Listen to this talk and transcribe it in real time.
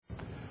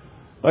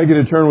I'd like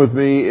you to turn with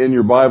me in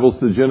your Bibles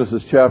to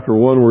Genesis chapter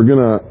 1. We're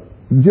going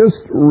to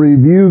just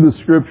review the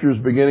Scriptures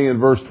beginning in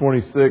verse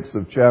 26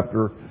 of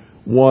chapter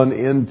 1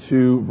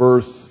 into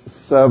verse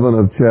 7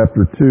 of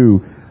chapter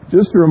 2.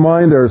 Just to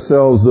remind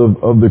ourselves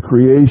of the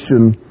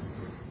creation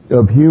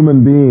of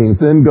human beings.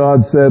 Then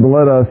God said,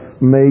 "Let us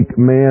make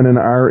man in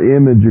our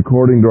image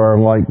according to our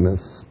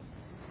likeness.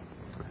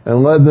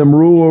 And let them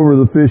rule over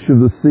the fish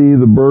of the sea,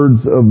 the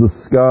birds of the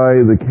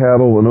sky, the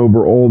cattle, and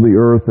over all the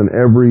earth, and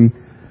every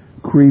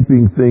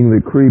creeping thing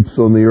that creeps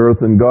on the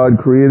earth." And God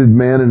created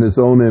man in His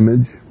own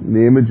image. In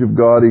the image of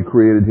God He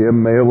created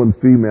him. Male and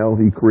female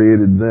He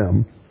created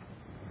them.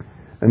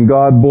 And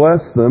God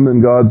blessed them,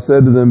 and God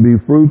said to them, "Be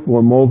fruitful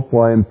and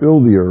multiply and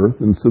fill the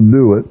earth and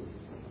subdue it,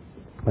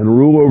 and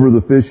rule over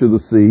the fish of the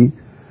sea,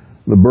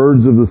 the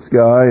birds of the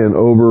sky, and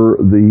over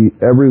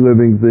every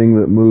living thing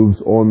that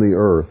moves on the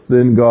earth."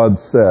 Then God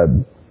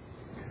said,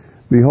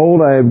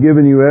 "Behold, I have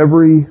given you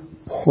every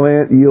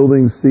plant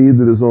yielding seed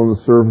that is on the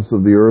surface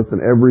of the earth,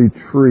 and every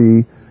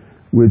tree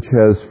which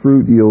has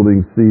fruit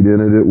yielding seed in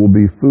it. It will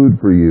be food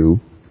for you.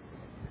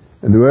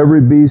 And to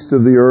every beast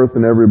of the earth,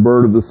 and every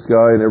bird of the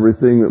sky, and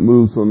everything that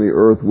moves on the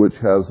earth which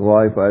has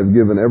life, I have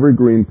given every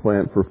green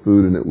plant for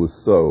food." And it was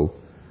so.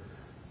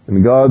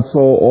 And God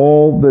saw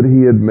all that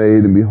He had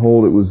made, and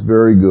behold, it was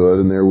very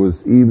good. And there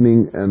was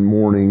evening and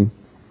morning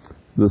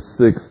the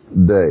sixth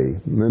day.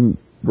 And then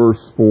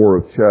verse 4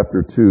 of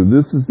chapter 2.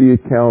 "This is the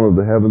account of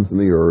the heavens and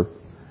the earth,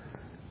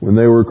 when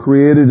they were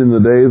created in the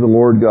day the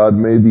Lord God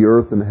made the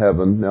earth and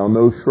heaven. Now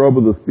no shrub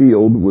of the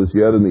field was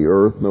yet in the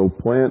earth, no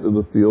plant of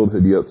the field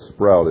had yet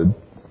sprouted.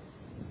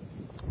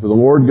 For the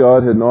Lord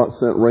God had not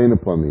sent rain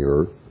upon the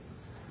earth,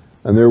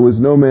 and there was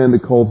no man to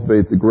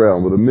cultivate the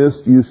ground. But a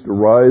mist used to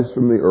rise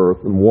from the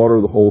earth and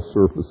water the whole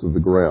surface of the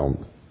ground.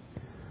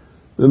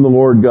 Then the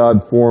Lord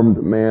God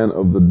formed man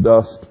of the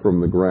dust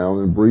from the ground,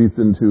 and breathed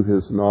into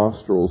his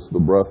nostrils the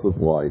breath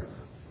of life,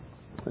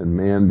 and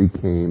man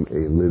became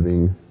a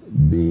living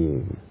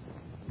being."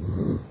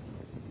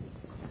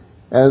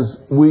 As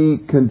we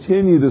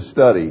continue to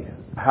study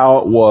how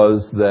it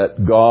was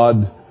that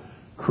God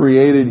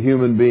created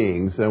human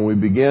beings, and we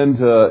begin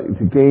to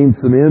gain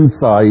some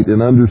insight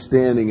and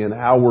understanding in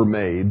how we're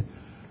made,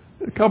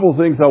 a couple of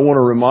things I want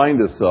to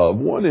remind us of.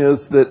 One is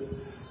that,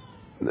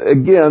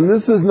 again,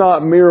 this is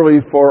not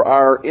merely for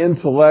our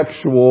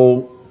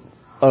intellectual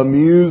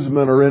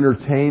amusement or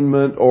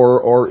entertainment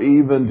or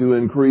even to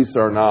increase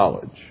our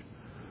knowledge.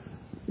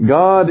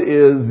 God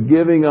is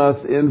giving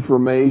us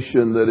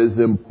information that is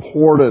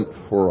important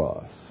for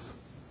us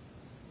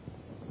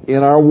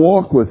in our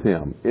walk with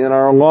Him, in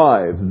our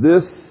lives.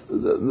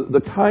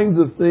 The kinds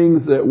of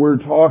things that we're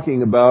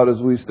talking about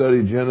as we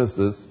study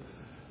Genesis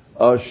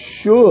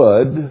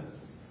should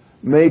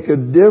make a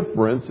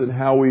difference in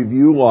how we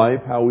view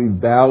life, how we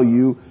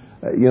value,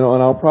 and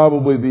I'll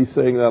probably be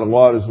saying that a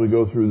lot as we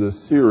go through this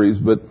series,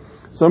 but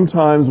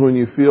sometimes when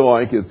you feel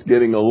like it's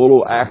getting a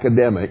little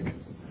academic,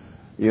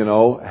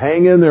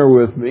 hang in there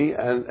with me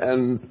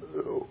and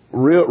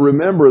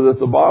remember that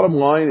the bottom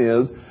line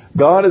is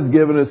God has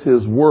given us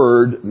His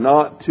Word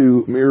not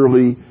to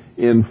merely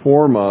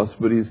inform us,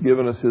 but He's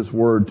given us His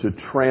Word to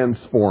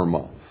transform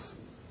us.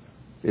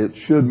 It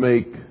should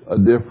make a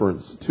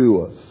difference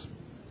to us.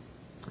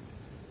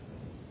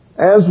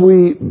 As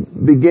we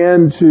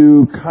began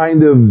to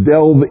kind of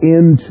delve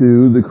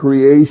into the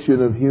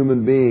creation of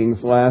human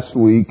beings last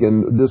week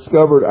and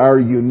discovered our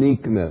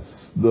uniqueness,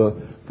 the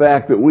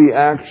fact that we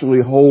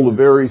actually hold a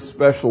very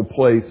special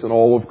place in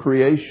all of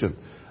creation.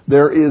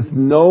 There is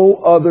no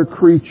other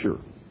creature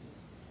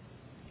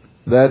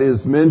that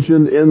is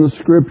mentioned in the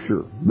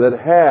Scripture that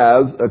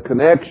has a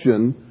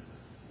connection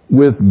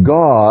with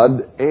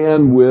God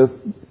and with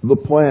the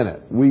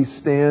planet. We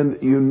stand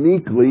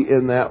uniquely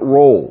in that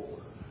role,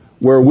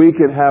 where we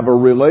can have a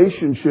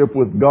relationship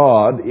with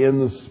God in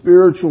the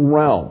spiritual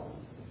realm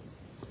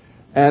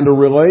and a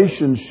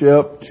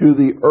relationship to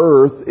the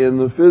earth in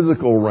the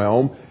physical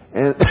realm,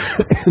 and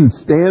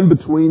stand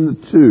between the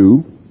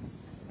two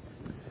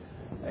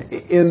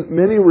in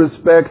many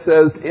respects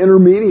as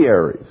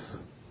intermediaries.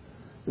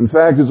 In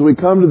fact, as we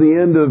come to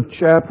the end of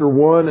chapter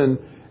 1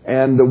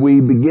 and we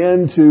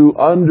begin to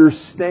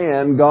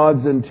understand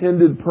God's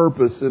intended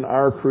purpose in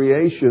our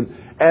creation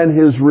and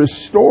His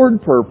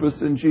restored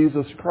purpose in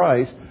Jesus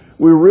Christ,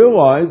 we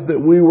realize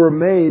that we were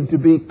made to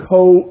be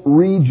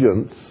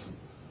co-regents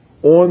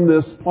on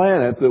this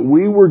planet, that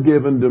we were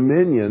given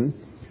dominion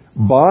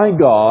by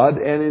God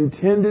and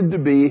intended to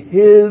be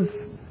His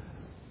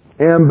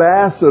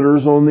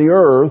ambassadors on the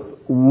earth,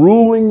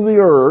 ruling the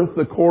earth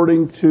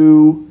according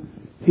to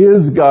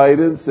His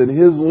guidance and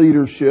His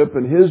leadership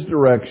and His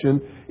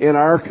direction in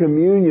our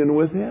communion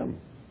with Him.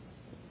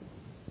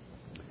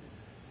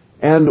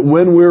 And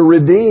when we're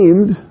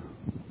redeemed,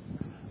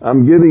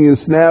 I'm giving you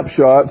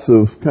snapshots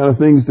of kind of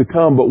things to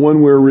come, but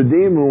when we're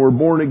redeemed, when we're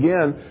born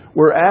again,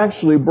 we're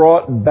actually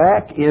brought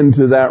back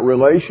into that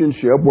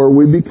relationship where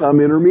we become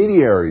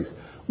intermediaries.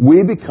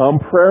 We become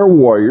prayer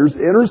warriors,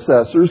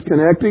 intercessors,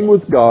 connecting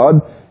with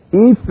God,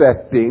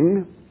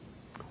 effecting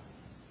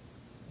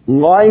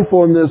life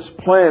on this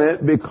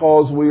planet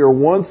because we are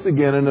once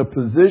again in a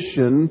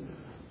position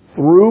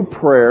through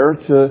prayer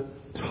to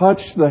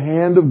touch the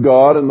hand of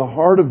God and the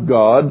heart of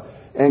God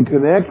and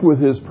connect with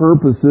His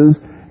purposes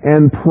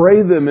and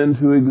pray them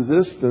into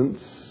existence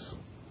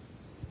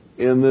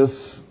in this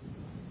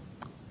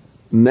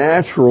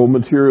natural,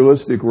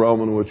 materialistic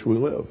realm in which we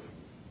live.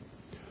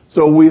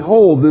 So we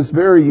hold this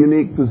very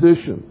unique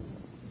position.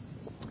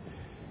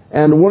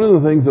 And one of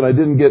the things that I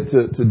didn't get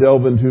to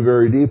delve into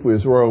very deeply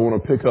is where I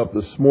want to pick up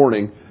this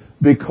morning,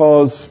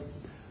 because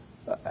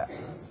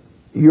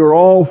you're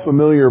all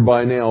familiar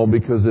by now,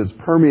 because it's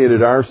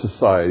permeated our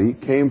society,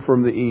 came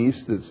from the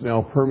East, it's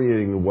now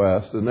permeating the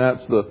West, and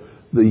that's the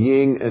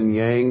yin and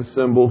yang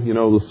symbol, you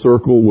know, the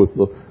circle with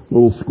the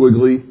little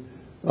squiggly,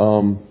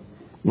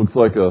 looks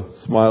like a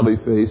smiley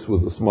face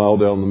with a smile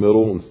down the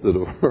middle instead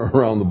of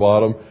around the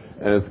bottom,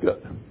 and it's got...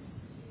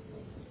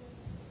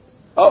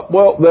 Oh,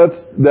 well,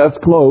 that's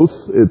close.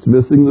 It's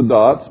missing the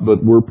dots,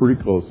 but we're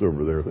pretty close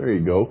over there. There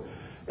you go.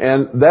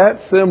 And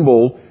that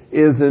symbol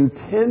is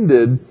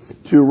intended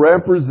to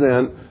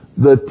represent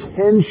the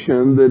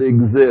tension that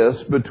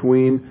exists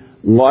between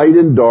light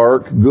and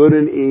dark, good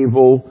and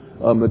evil,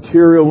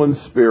 material and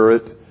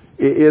spirit.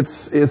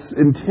 It's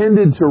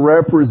intended to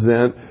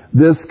represent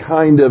this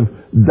kind of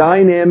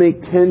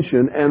dynamic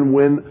tension, and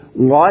when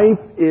life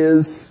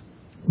is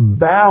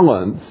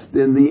balanced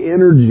in the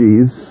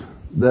energies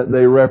that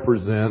they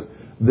represent,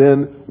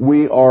 then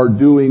we are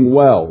doing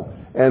well.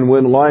 And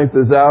when life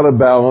is out of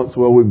balance,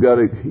 well, we've got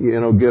to,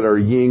 get our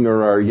yin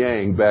or our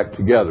yang back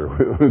together.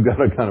 We've got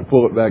to kind of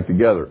pull it back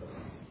together.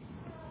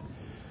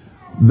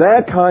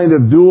 That kind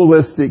of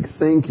dualistic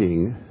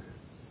thinking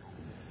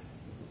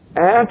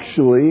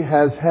actually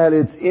has had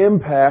its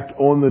impact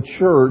on the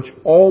church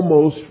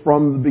almost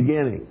from the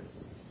beginning.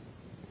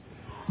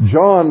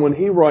 John, when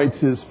he writes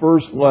his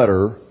first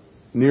letter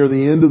near the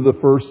end of the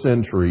first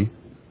century,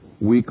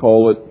 we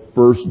call it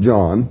 1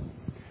 John.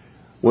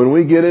 When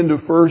we get into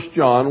 1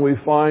 John, we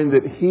find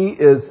that he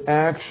is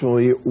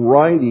actually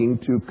writing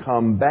to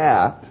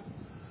combat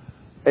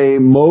a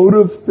mode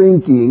of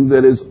thinking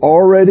that is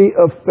already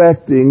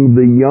affecting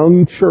the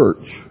young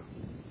church,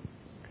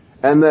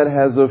 and that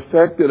has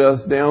affected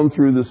us down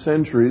through the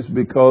centuries,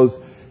 because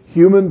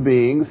human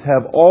beings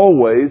have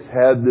always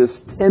had this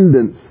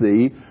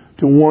tendency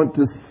to want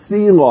to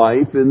see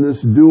life in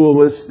this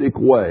dualistic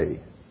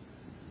way.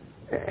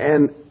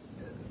 And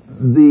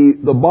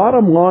the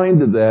bottom line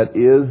to that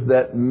is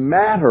that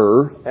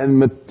matter and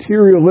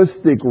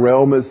materialistic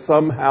realm is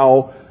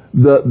somehow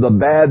the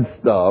bad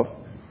stuff,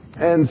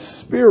 and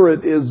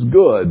spirit is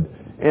good.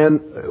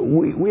 And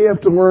we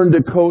have to learn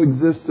to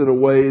coexist in a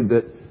way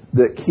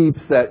that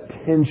keeps that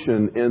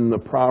tension in the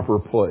proper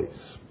place.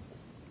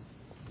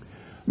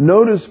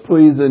 Notice,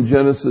 please, in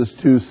Genesis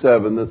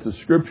 2:7 that the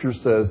Scripture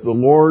says, the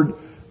Lord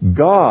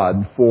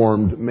God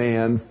formed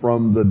man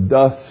from the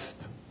dust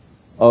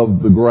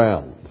of the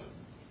ground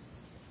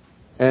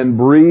and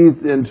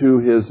breathed into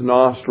his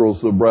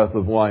nostrils the breath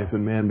of life,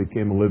 and man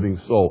became a living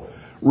soul.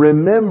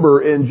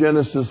 Remember in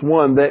Genesis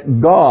 1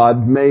 that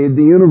God made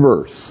the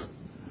universe.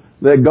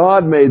 That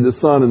God made the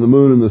sun and the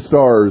moon and the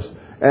stars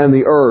and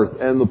the earth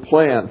and the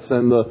plants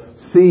and the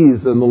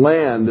seas and the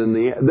land, and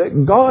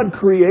that God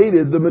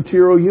created the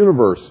material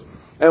universe.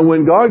 And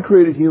when God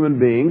created human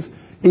beings,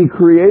 He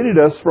created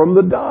us from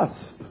the dust.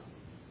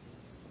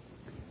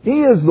 He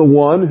is the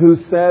one who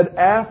said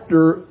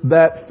after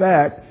that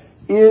fact,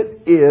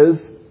 it is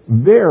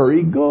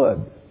very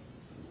good.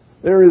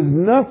 There is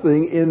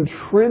nothing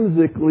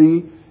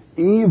intrinsically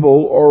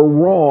evil or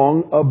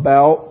wrong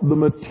about the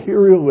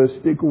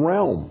materialistic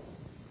realm.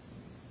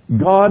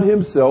 God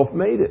Himself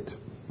made it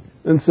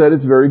and said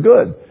it's very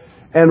good.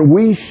 And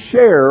we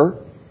share,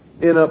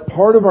 in a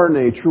part of our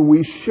nature,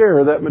 we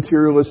share that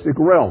materialistic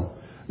realm.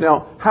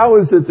 Now, how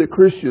is it that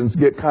Christians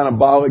get kind of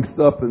bollocked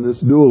up in this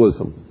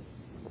dualism?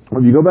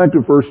 If you go back to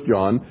 1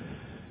 John,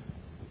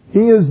 he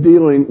is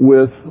dealing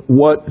with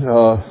what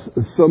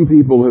some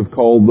people have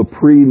called the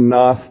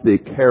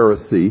pre-Gnostic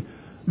heresy,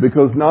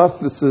 because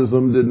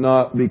Gnosticism did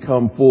not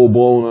become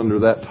full-blown under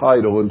that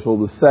title until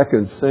the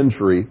 2nd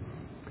century.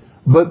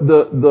 But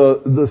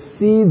the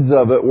seeds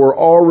of it were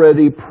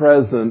already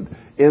present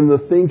in the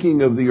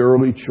thinking of the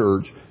early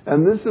church.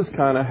 And this is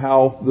kind of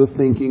how the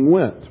thinking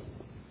went.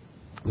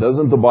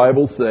 Doesn't the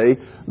Bible say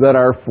that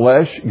our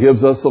flesh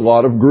gives us a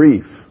lot of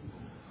grief?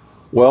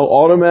 Well,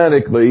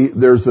 automatically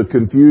there's a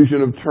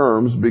confusion of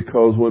terms,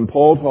 because when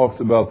Paul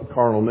talks about the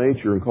carnal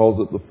nature and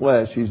calls it the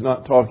flesh, he's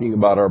not talking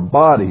about our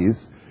bodies.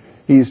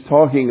 He's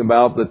talking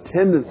about the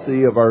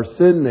tendency of our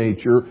sin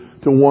nature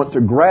to want to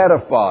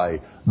gratify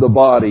the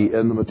body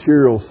and the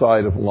material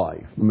side of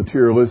life, the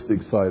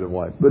materialistic side of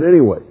life. But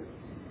anyway,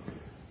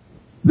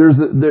 there's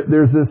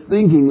this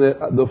thinking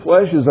that the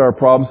flesh is our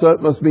problem, so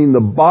that must mean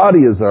the body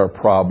is our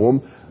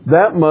problem.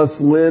 That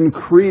must lend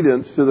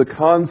credence to the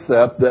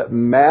concept that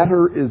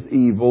matter is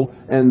evil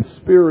and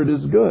spirit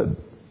is good.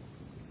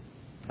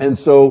 And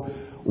so,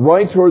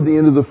 right toward the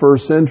end of the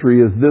 1st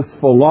century, as this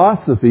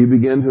philosophy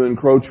began to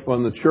encroach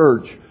upon the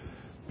church,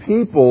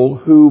 people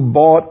who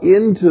bought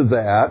into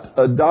that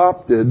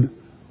adopted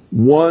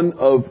one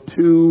of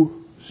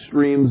two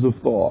streams of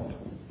thought.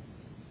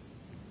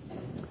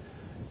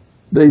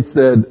 They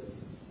said,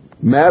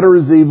 matter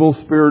is evil,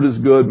 spirit is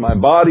good. My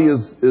body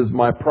is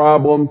my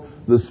problem.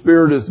 The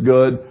spirit is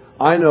good.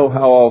 I know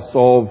how I'll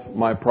solve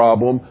my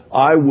problem.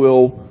 I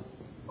will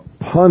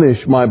punish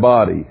my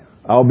body.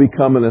 I'll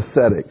become an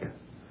ascetic.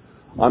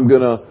 I'm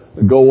going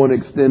to go on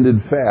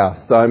extended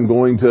fast. I'm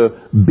going to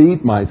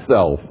beat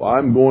myself.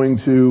 I'm going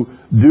to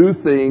do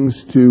things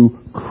to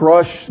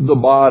crush the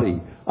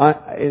body.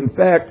 In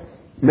fact,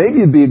 maybe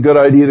it'd be a good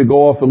idea to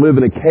go off and live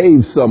in a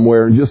cave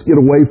somewhere and just get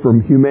away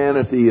from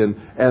humanity and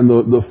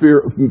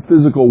the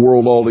physical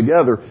world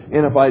altogether.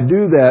 And if I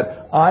do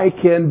that, I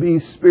can be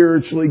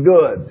spiritually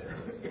good.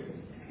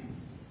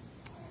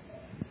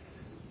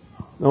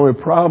 The only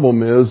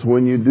problem is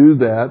when you do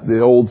that,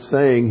 the old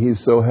saying,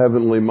 he's so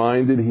heavenly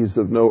minded, he's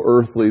of no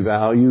earthly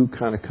value,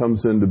 kind of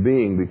comes into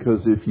being.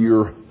 Because if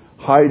you're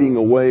hiding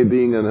away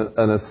being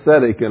an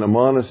ascetic in a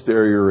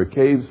monastery or a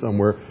cave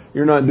somewhere,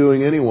 you're not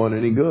doing anyone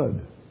any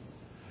good.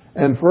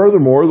 And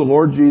furthermore, the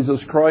Lord Jesus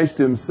Christ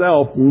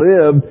Himself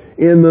lived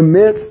in the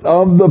midst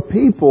of the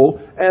people,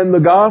 and the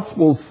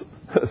Gospels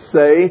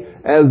say,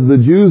 as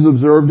the Jews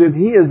observed Him,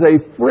 He is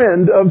a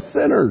friend of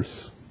sinners.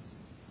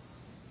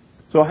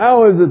 So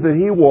how is it that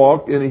He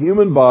walked in a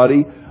human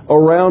body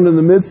around in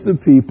the midst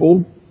of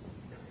people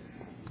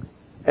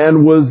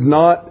and was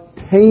not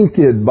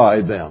tainted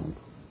by them,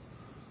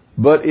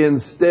 but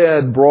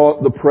instead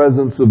brought the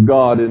presence of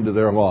God into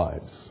their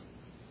lives?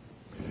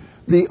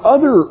 The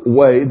other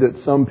way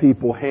that some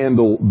people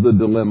handle the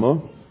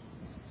dilemma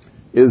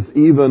is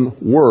even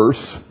worse,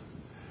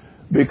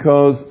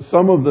 because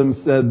some of them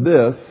said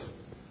this,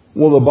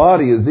 well, the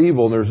body is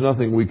evil and there's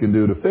nothing we can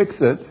do to fix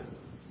it,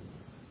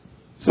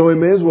 so we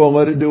may as well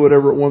let it do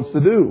whatever it wants to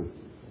do.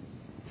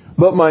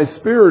 But my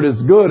spirit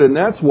is good, and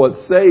that's what's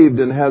saved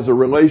and has a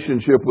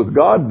relationship with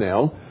God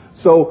now.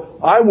 So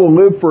I will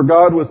live for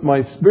God with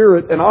my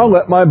spirit, and I'll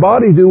let my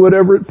body do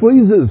whatever it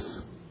pleases.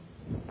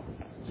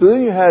 So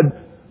then you had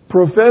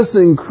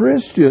professing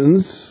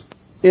Christians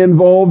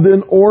involved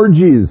in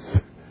orgies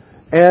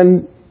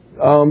and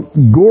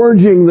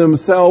gorging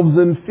themselves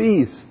in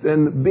feasts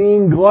and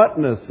being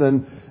gluttonous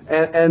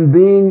and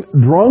being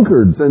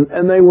drunkards.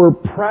 And they were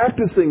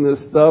practicing this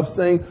stuff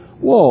saying,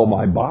 well,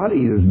 my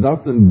body, there's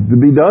nothing to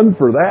be done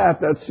for that.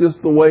 That's just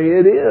the way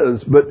it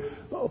is. But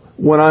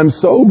when I'm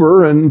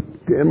sober and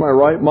in my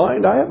right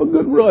mind, I have a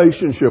good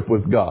relationship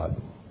with God.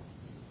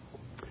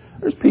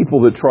 There's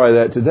people that try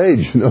that today.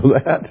 Did you know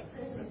that?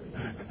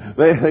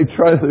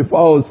 They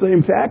follow the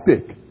same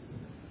tactic.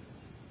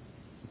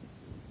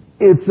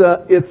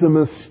 It's a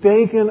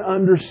mistaken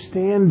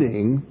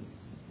understanding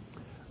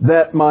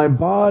that my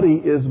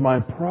body is my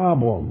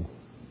problem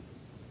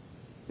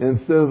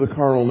instead of the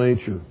carnal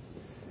nature.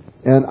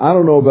 And I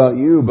don't know about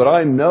you, but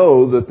I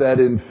know that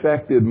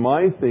infected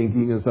my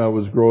thinking as I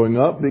was growing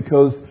up,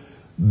 because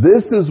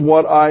this is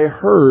what I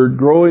heard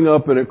growing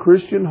up in a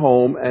Christian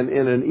home and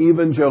in an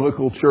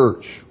evangelical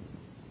church.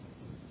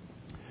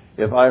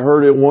 If I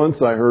heard it once,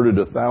 I heard it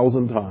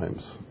 1,000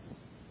 times.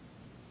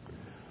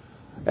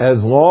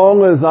 As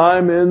long as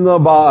I'm in the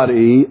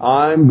body,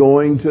 I'm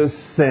going to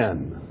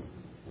sin.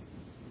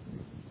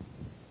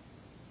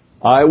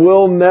 I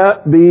will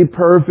not be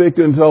perfect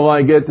until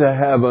I get to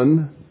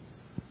heaven.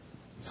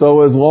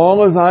 So as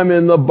long as I'm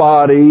in the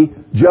body,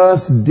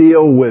 just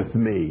deal with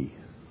me.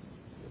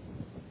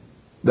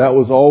 That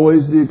was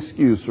always the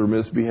excuse for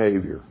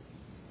misbehavior.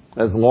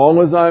 As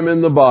long as I'm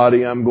in the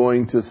body, I'm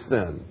going to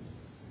sin.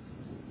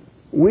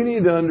 We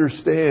need to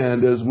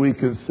understand, as we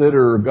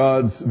consider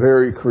God's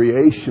very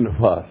creation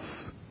of us,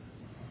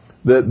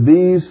 that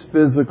these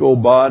physical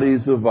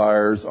bodies of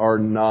ours are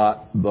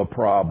not the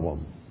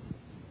problem.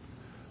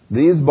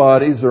 These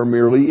bodies are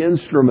merely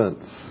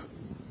instruments,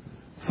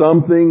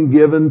 something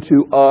given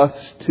to us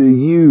to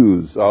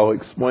use. I'll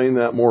explain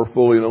that more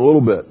fully in a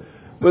little bit.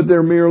 But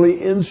they're merely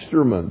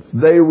instruments.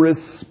 They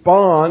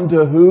respond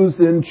to who's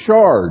in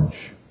charge.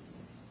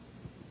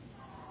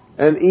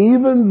 And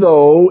even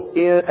though,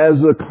 as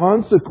a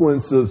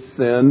consequence of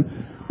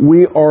sin,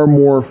 we are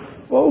more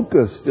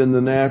focused in the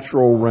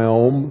natural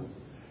realm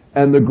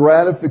and the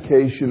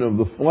gratification of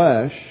the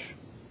flesh,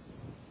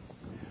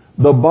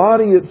 the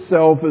body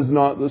itself is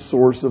not the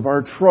source of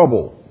our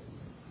trouble.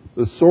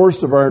 The source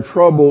of our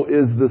trouble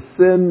is the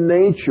sin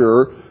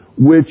nature,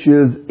 which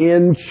is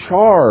in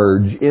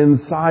charge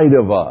inside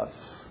of us,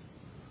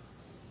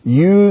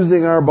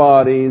 using our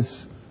bodies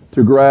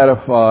to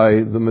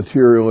gratify the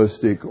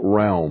materialistic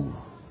realm.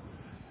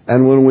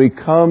 And when we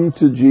come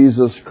to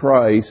Jesus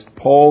Christ,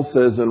 Paul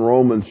says in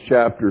Romans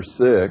chapter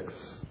 6,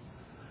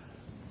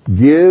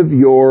 give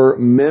your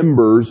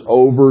members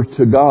over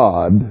to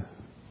God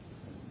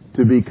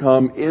to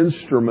become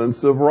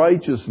instruments of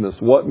righteousness.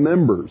 What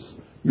members?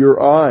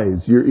 Your eyes,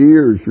 your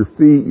ears, your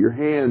feet, your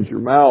hands, your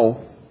mouth,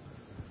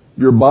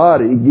 your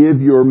body. Give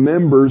your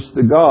members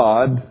to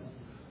God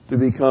to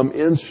become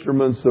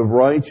instruments of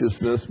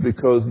righteousness,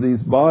 because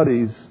these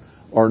bodies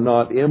are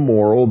not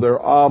immoral,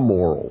 they're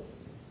amoral.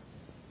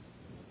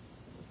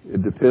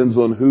 It depends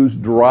on who's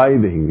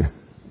driving,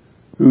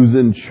 who's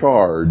in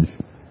charge,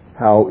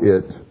 how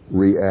it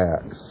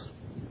reacts.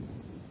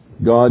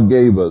 God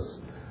gave us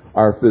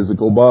our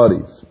physical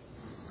bodies.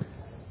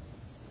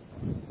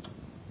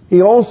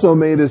 He also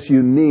made us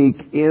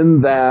unique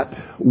in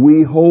that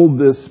we hold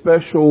this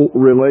special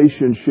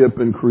relationship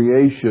in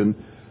creation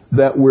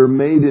that we're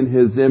made in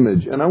His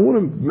image. And I want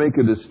to make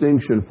a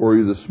distinction for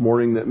you this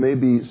morning that may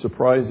be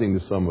surprising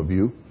to some of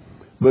you,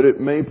 but it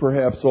may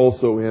perhaps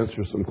also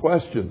answer some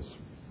questions.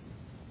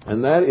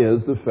 And that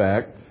is the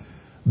fact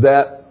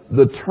that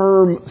the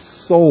term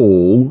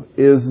soul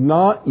is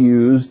not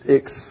used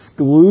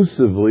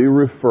exclusively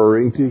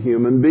referring to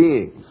human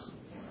beings.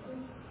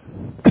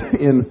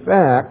 In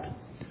fact,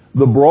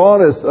 the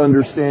broadest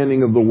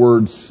understanding of the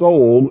word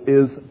soul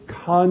is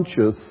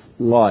conscious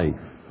life.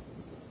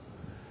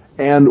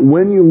 And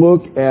when you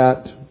look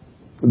at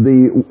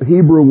the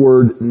Hebrew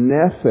word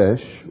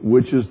nephesh,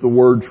 which is the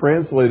word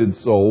translated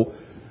soul,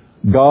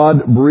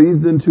 God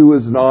breathed into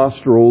his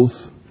nostrils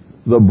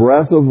the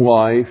breath of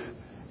life,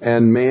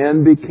 and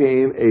man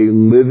became a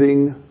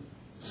living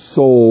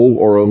soul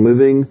or a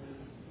living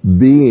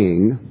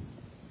being.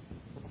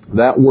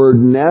 That word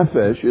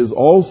nephesh is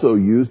also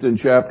used in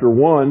chapter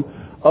 1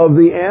 of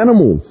the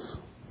animals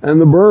and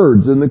the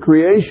birds and the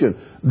creation.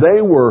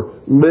 They were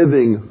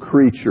living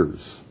creatures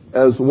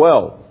as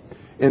well.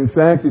 In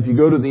fact, if you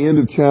go to the end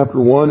of chapter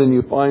 1 and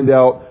you find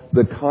out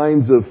the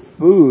kinds of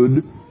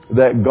food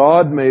that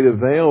God made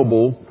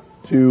available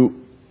to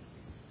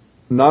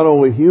not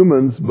only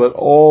humans but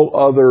all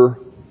other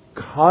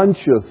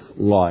conscious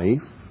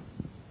life,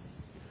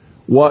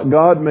 what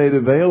God made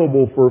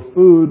available for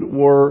food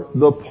were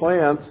the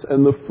plants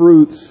and the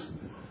fruits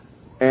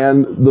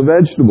and the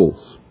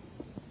vegetables,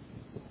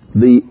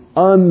 the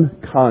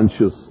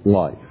unconscious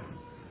life.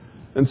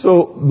 And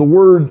so the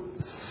word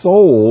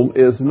soul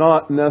is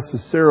not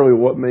necessarily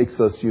what makes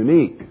us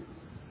unique,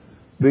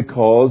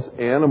 because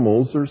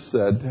animals are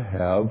said to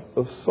have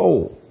a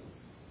soul.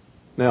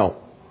 Now,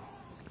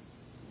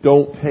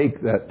 don't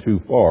take that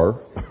too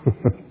far.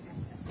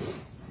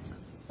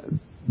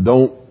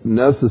 Don't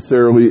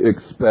necessarily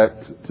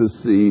expect to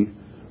see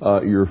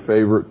your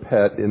favorite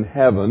pet in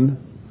heaven.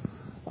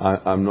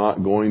 I'm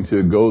not going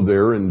to go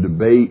there and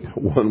debate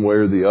one way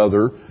or the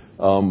other,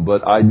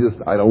 but I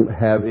don't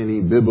have any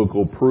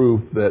biblical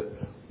proof that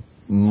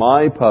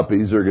my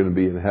puppies are going to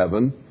be in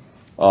heaven,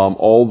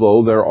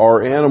 although there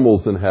are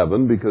animals in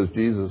heaven, because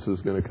Jesus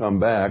is going to come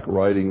back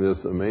riding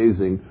this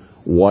amazing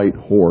white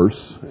horse,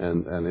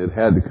 and it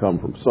had to come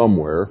from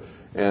somewhere,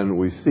 and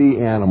we see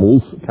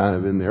animals kind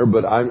of in there,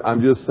 but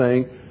I'm just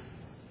saying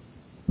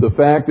the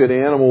fact that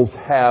animals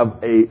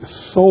have a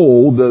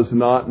soul does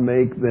not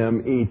make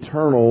them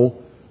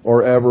eternal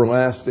or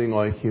everlasting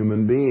like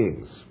human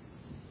beings.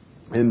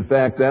 In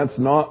fact, that's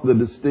not the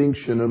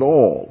distinction at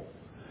all.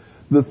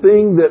 The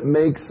thing that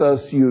makes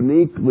us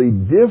uniquely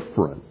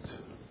different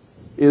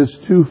is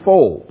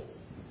twofold.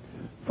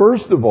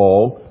 First of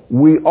all,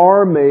 we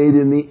are made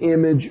in the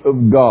image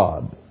of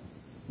God.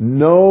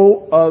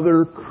 No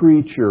other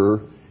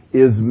creature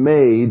is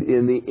made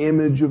in the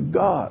image of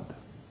God.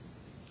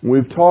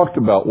 We've talked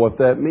about what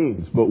that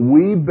means, but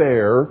we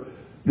bear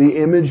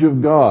the image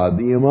of God,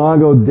 the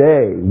imago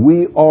Dei.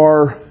 We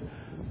are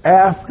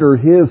after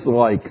His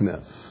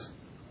likeness.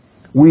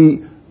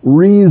 We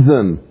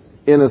reason,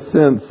 in a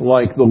sense,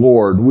 like the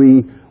Lord.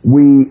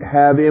 We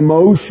have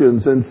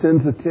emotions and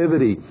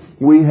sensitivity.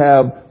 We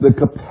have the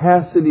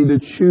capacity to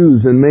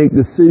choose and make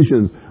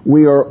decisions.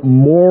 We are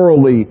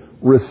morally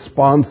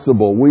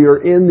responsible. We are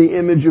in the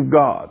image of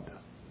God.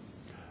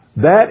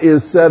 That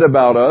is said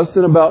about us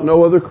and about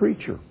no other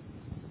creature.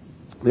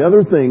 The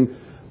other thing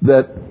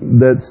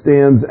that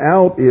stands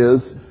out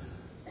is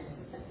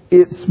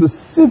it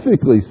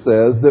specifically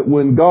says that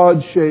when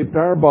God shaped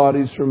our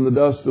bodies from the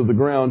dust of the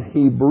ground,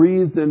 He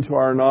breathed into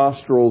our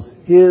nostrils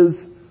His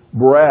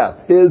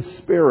breath, His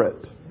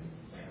Spirit,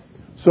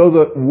 so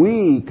that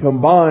we,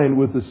 combined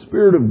with the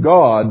Spirit of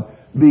God,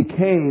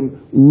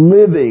 became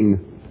living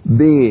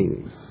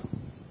beings.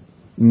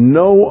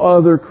 No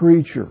other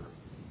creature,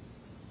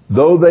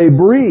 though they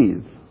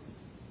breathe,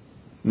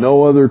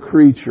 no other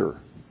creature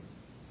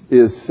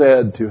is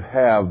said to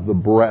have the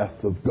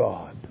breath of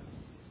God.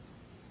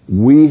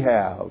 We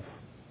have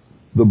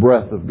the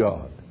breath of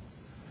God.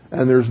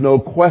 And there's no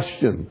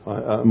question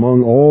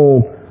among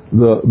all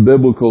the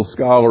biblical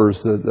scholars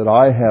that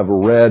I have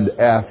read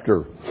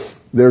after,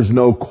 there's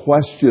no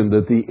question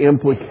that the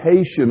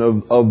implication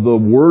of the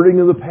wording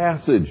of the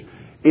passage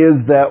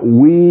is that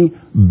we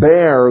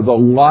bear the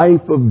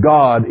life of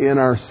God in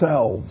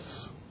ourselves.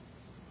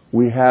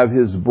 We have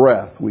His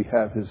breath. We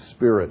have His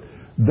Spirit.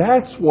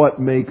 That's what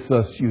makes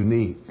us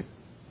unique.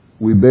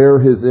 We bear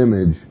His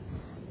image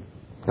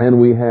and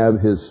we have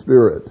His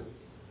Spirit.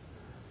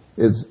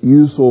 It's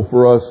useful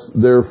for us,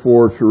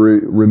 therefore, to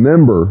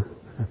remember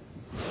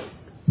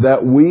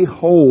that we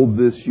hold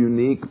this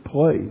unique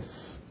place.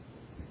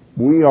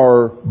 We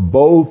are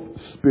both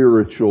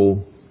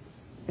spiritual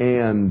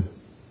and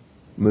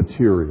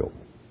material.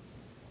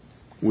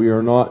 We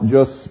are not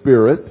just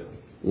spirit,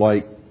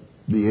 like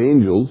the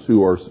angels,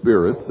 who are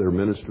spirits, they're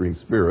ministering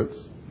spirits.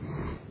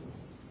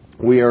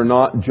 We are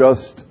not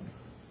just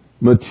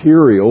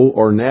material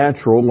or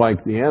natural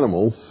like the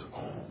animals.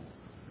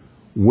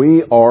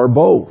 We are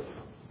both.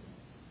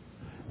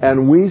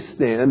 And we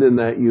stand in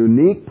that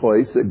unique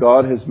place that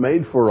God has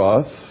made for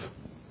us,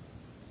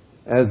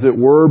 as it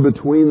were,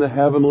 between the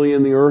heavenly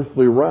and the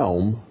earthly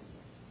realm,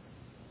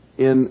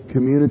 in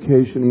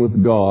communication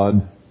with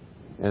God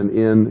and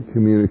in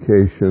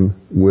communication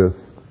with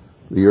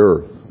the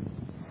earth.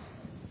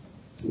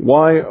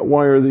 Why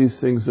are these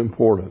things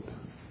important?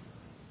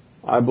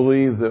 I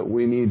believe that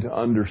we need to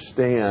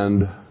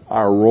understand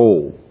our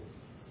role.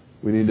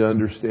 We need to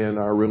understand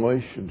our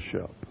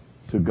relationship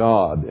to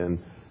God and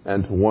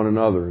to one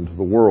another and to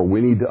the world.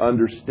 We need to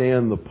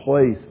understand the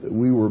place that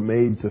we were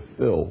made to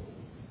fill.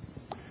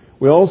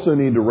 We also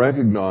need to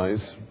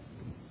recognize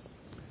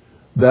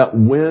that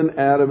when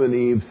Adam and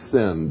Eve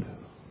sinned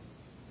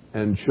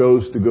and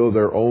chose to go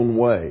their own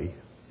way,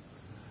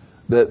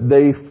 that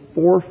they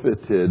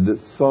forfeited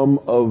some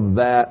of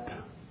that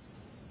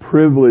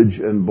privilege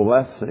and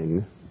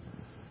blessing,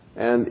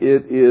 and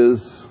it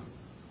is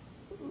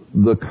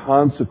the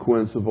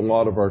consequence of a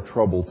lot of our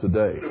trouble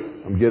today.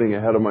 I'm getting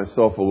ahead of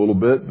myself a little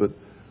bit, but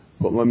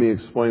let me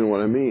explain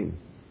what I mean.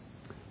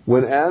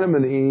 When Adam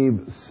and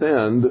Eve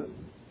sinned,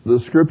 the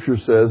Scripture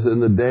says, in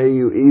the day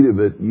you eat of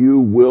it, you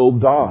will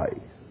die.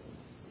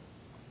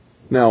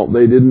 Now,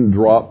 they didn't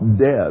drop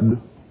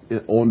dead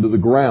onto the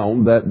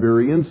ground that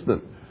very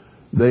instant.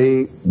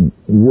 They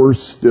were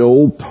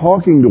still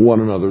talking to one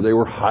another. They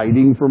were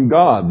hiding from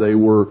God. They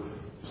were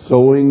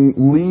sewing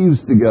leaves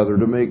together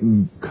to make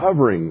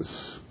coverings.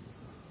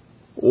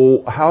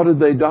 Well, how did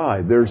they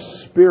die? Their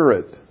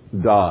spirit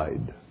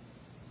died.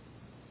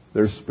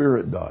 Their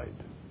spirit died.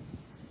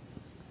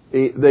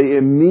 They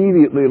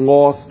immediately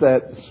lost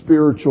that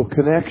spiritual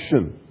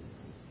connection.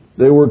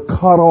 They were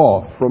cut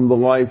off from the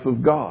life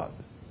of God.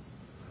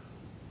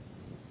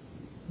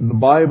 The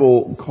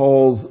Bible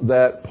calls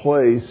that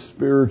place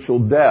spiritual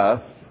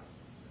death,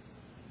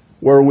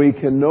 where we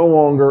can no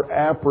longer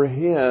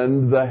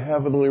apprehend the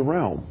heavenly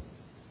realm.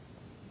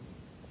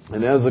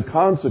 And as a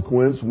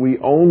consequence, we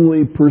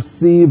only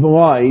perceive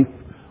life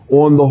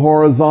on the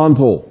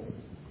horizontal.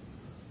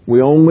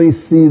 We only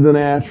see the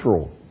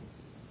natural.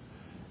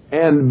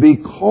 And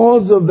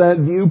because of that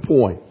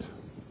viewpoint,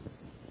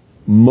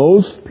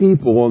 most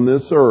people on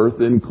this earth,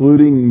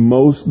 including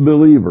most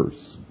believers,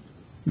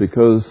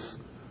 because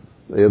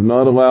they have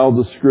not allowed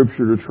the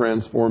Scripture to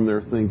transform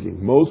their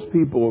thinking, most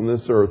people on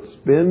this earth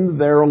spend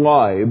their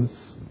lives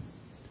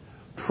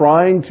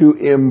trying to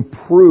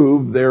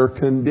improve their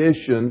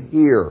condition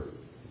here,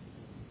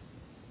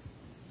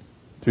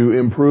 to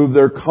improve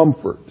their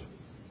comfort,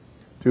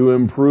 to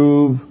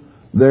improve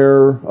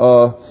their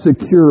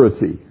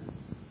security,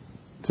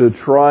 to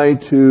try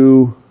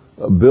to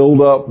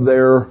build up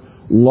their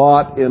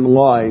lot in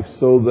life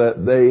so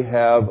that they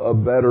have a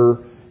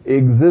better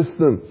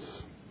existence.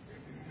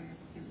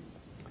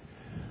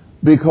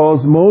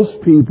 Because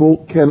most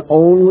people can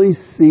only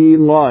see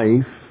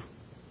life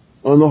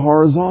on the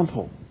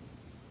horizontal.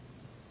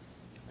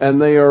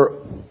 And they are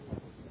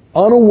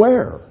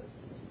unaware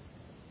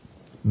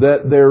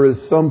that there is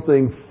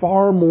something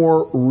far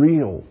more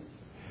real.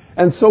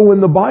 And so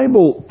when the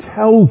Bible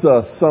tells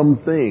us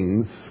some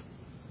things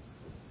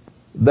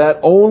that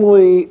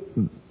only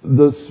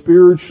the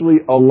spiritually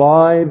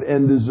alive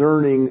and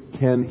discerning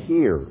can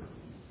hear,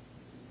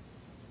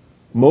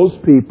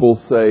 most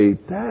people say,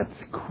 that's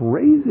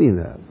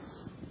craziness.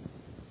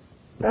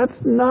 That's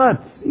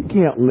nuts. You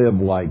can't live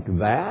like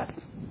that.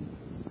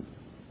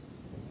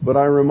 But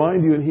I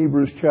remind you in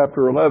Hebrews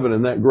chapter 11,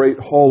 in that great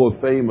hall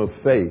of fame of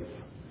faith,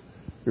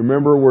 you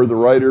remember where the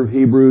writer of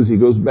Hebrews, he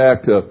goes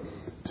back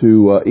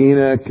to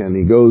Enoch, and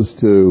he goes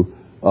to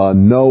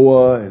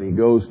Noah, and he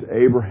goes to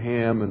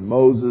Abraham and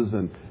Moses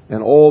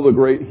and all the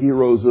great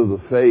heroes of the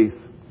faith.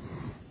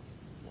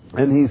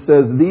 And he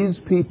says, these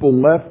people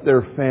left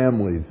their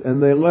families,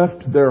 and they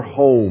left their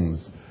homes,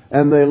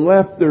 and they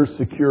left their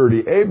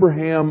security.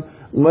 Abraham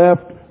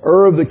left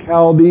Ur of the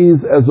Chaldees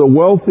as a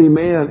wealthy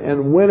man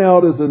and went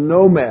out as a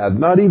nomad,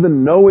 not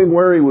even knowing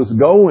where he was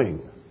going.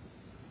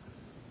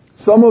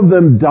 Some of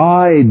them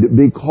died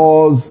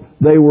because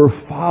they were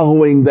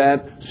following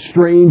that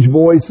strange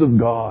voice of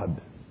God.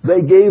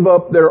 They gave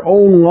up their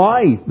own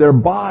life. Their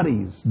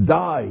bodies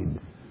died.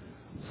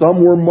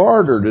 Some were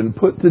martyred and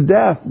put to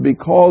death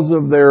because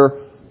of their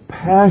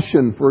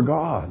passion for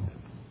God.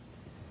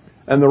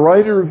 And the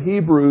writer of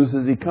Hebrews,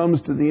 as he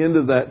comes to the end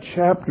of that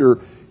chapter,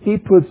 he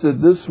puts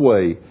it this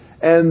way,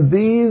 and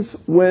these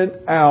went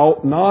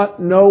out not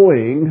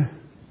knowing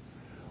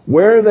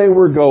where they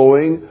were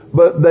going,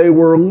 but they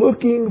were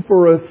looking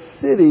for a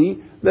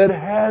city that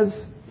has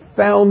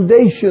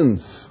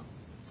foundations,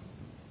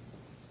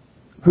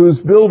 whose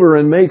builder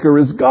and maker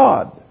is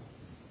God.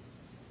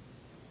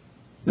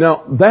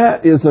 Now,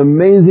 that is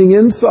amazing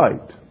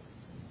insight.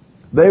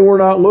 They were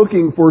not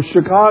looking for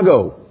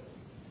Chicago.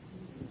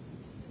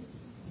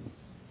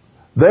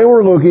 They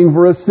were looking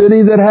for a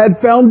city that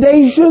had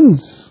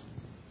foundations.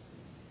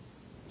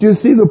 Do you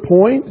see the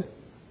point?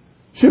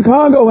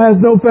 Chicago has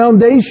no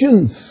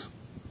foundations.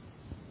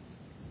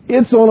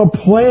 It's on a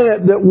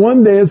planet that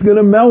one day is going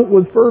to melt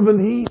with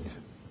fervent heat.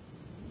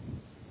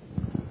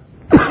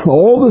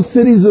 All the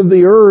cities of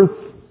the earth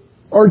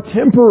are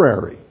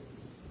temporary,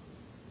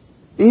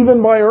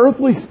 even by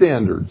earthly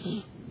standards.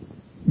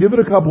 Give it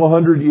a couple of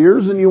 100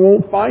 years and you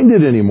won't find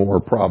it anymore,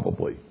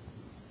 probably.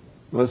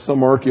 Unless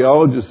some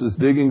archaeologist is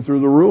digging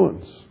through the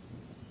ruins.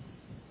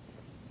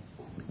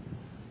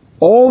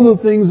 All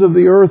the things of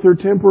the earth are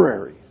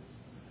temporary.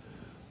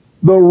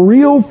 The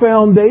real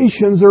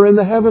foundations are in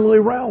the heavenly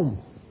realm.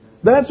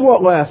 That's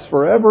what lasts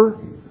forever.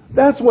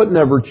 That's what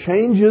never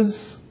changes.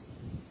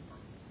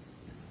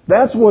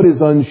 That's what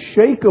is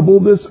unshakable.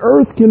 This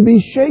earth can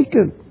be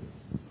shaken.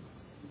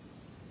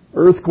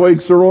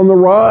 Earthquakes are on the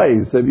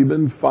rise. Have you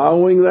been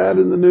following that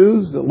in the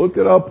news? Look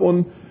it up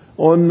on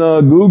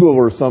Google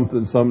or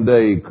something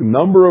someday.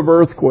 Number of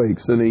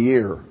earthquakes in a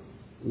year.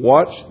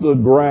 Watch the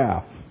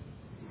graph.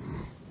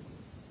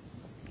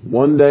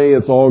 One day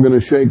it's all going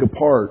to shake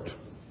apart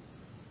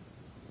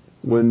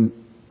when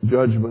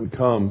judgment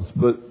comes.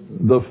 But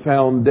the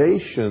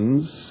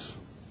foundations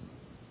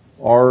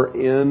are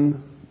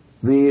in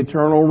the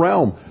eternal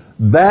realm.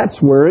 That's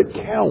where it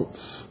counts.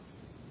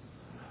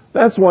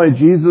 That's why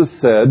Jesus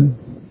said,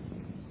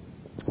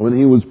 when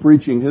He was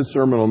preaching His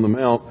Sermon on the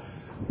Mount,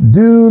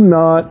 do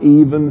not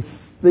even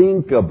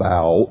think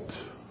about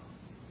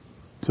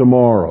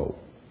tomorrow,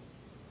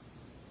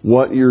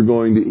 what you're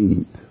going to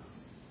eat,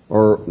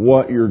 or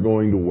what you're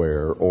going to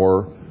wear,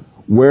 or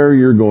where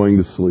you're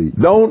going to sleep.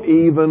 Don't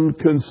even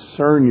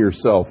concern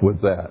yourself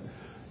with that.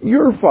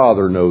 Your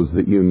Father knows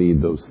that you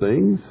need those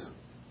things.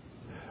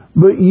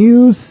 But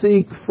you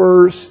seek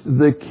first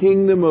the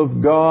kingdom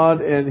of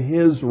God and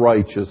His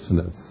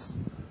righteousness.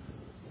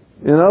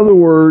 In other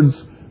words,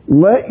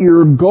 let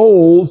your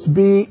goals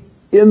be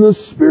in the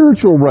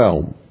spiritual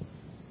realm.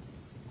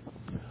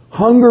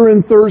 Hunger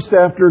and thirst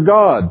after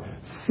God.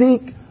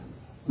 Seek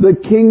the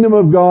kingdom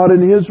of God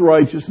and His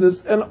righteousness,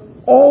 and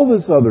all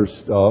this other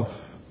stuff,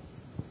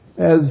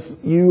 as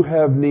you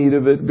have need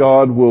of it,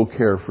 God will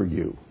care for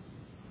you.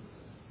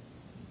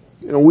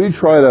 You know, we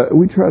try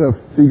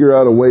to figure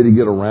out a way to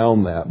get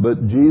around that,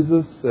 but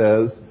Jesus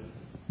says,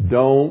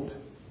 don't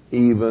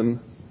even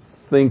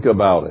think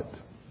about it.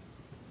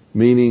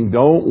 Meaning,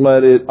 don't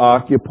let it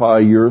occupy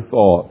your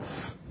thoughts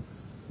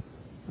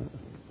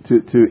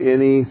to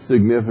any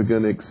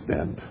significant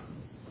extent.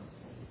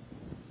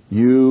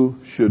 You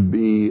should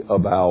be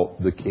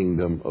about the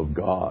kingdom of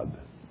God.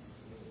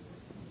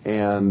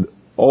 And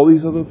all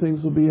these other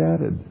things will be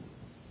added.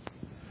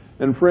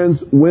 And friends,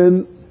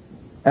 when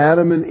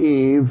Adam and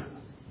Eve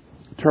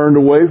turned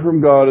away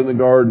from God in the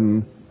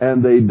garden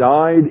and they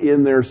died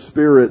in their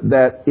spirit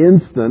that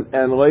instant,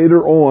 and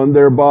later on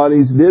their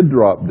bodies did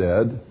drop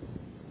dead,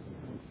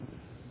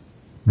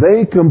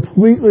 they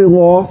completely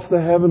lost the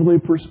heavenly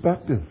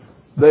perspective.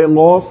 They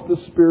lost the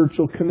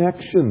spiritual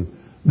connection.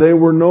 They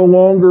were no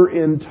longer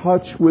in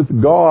touch with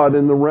God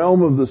in the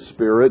realm of the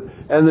Spirit,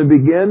 and they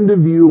began to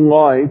view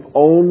life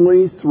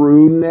only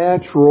through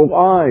natural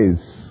eyes.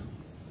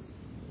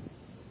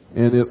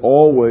 And it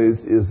always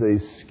is a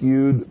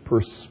skewed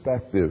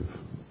perspective.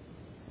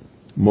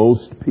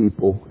 Most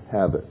people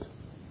have it.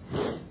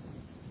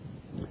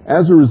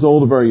 As a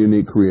result of our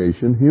unique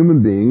creation,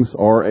 human beings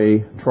are a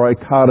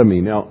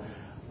trichotomy. Now,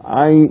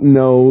 I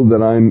know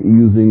that I'm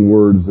using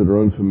words that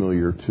are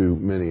unfamiliar to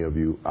many of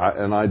you. I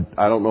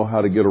don't know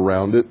how to get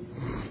around it,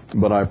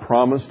 but I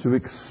promise to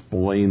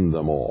explain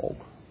them all.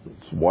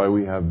 That's why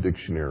we have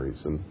dictionaries,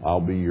 and I'll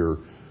be your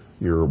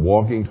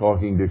walking,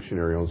 talking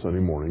dictionary on Sunday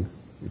morning.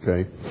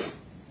 Okay?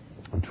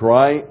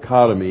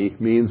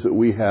 Trichotomy means that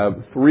we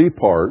have three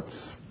parts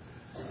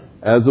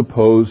as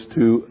opposed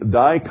to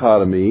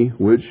dichotomy,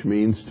 which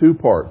means two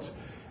parts.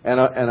 And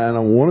I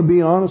want to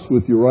be honest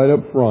with you right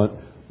up front.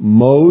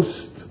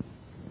 Most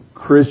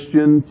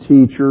Christian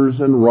teachers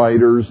and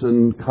writers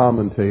and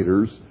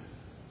commentators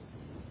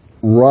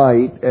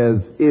write as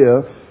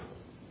if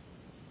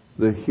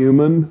the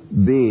human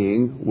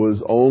being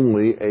was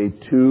only a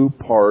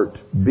two-part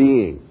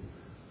being.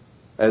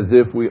 As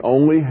if we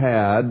only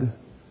had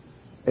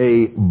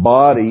a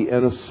body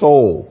and a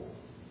soul.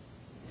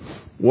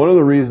 One of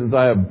the reasons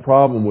I have a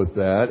problem with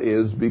that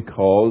is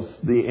because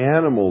the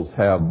animals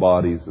have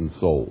bodies and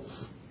souls.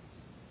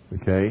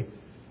 Okay?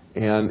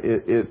 And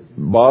it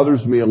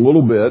bothers me a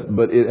little bit,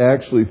 but it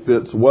actually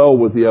fits well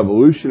with the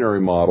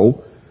evolutionary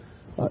model.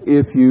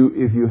 If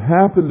you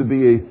happen to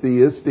be a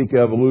theistic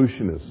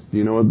evolutionist, do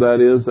you know what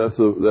that is?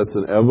 That's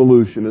an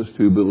evolutionist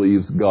who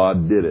believes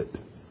God did it.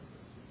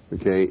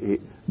 Okay?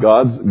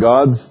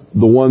 God's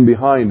the one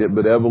behind it,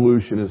 but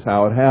evolution is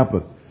how it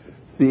happened.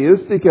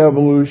 Theistic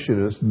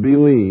evolutionists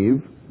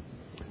believe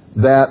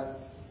that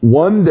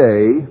one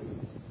day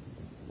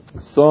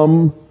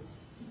some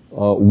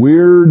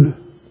weird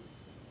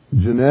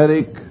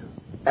genetic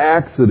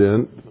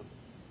accident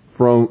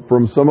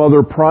from some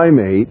other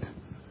primate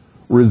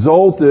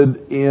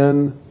resulted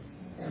in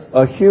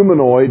a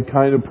humanoid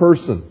kind of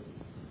person.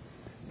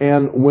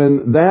 And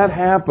when that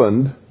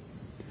happened,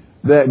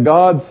 that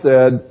God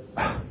said,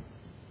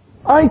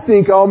 I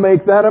think I'll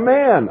make that a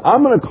man.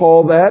 I'm going to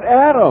call that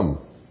Adam.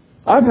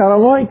 I kind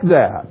of like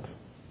that.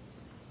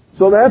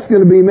 So that's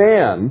going to be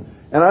man,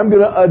 and I'm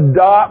going to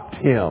adopt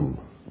him.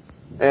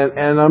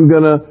 And I'm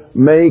going to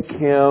make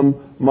him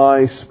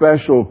my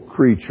special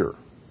creature.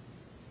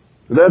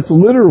 That's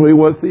literally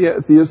what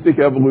theistic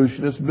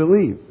evolutionists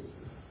believe.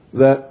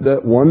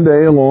 That one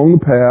day along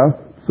the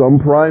path, some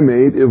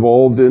primate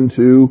evolved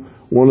into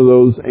one of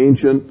those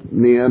ancient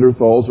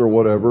Neanderthals or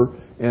whatever,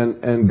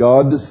 and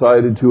God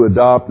decided to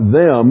adopt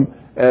them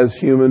as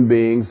human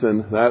beings,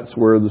 and that's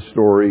where the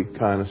story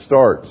kind of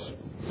starts.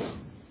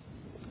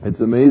 It's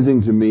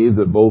amazing to me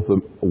that both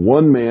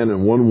one man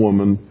and one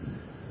woman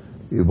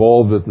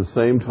evolved at the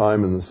same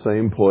time in the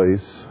same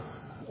place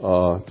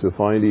to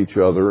find each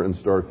other and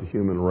start the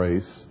human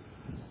race.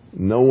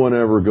 No one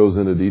ever goes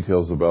into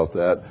details about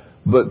that.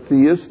 But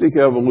theistic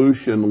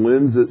evolution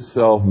lends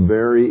itself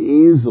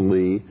very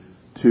easily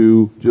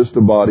to just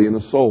a body and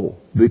a soul,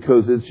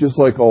 because it's just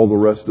like all the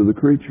rest of the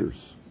creatures.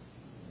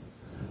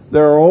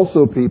 There are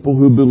also people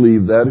who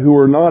believe that, who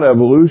are not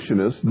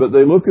evolutionists, but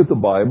they look at the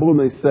Bible and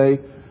they say,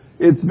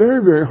 it's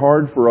very, very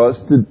hard for us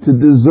to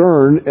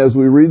discern as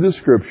we read the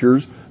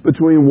Scriptures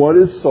between what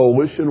is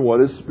soulish and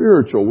what is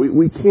spiritual.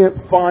 We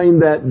can't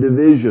find that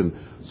division.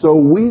 So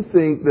we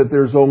think that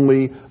there's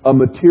only a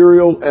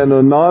material and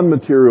a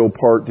non-material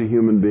part to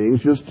human beings,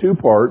 just two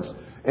parts.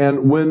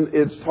 And when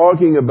it's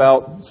talking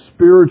about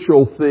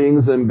spiritual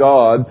things and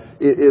God,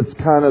 it's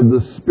kind of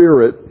the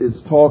spirit.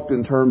 It's talked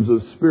in terms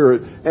of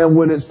spirit. And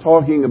when it's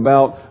talking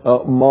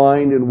about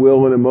mind and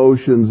will and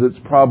emotions, it's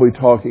probably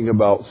talking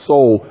about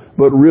soul.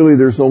 But really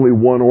there's only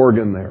one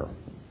organ there.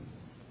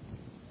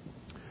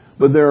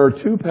 But there are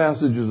two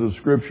passages of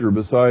Scripture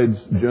besides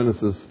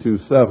Genesis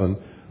 2:7.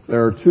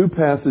 There are two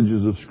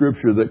passages of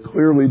Scripture that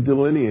clearly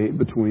delineate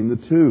between the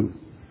two.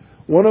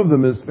 One of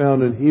them is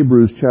found in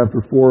Hebrews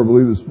chapter 4, I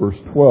believe it's verse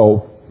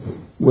 12,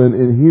 when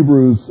in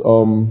Hebrews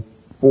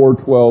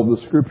 4:12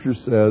 the Scripture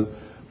says,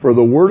 "For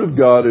the Word of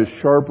God is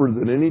sharper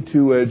than any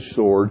two-edged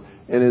sword,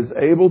 and is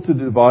able to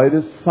divide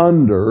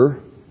asunder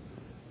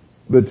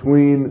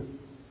between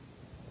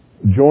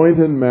joint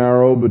and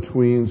marrow,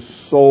 between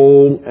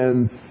soul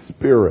and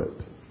spirit."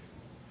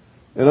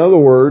 In other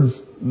words,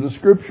 the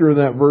Scripture in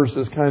that verse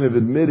is kind of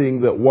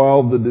admitting that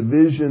while the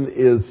division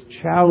is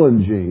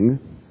challenging,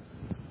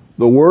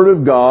 the Word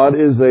of God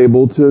is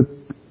able to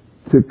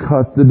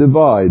cut the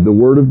divide. The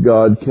Word of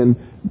God can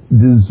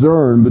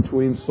discern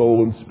between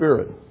soul and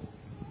spirit.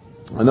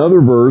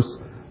 Another verse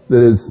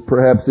that is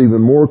perhaps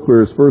even more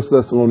clear is 1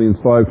 Thessalonians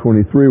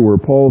 5:23, where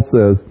Paul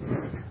says,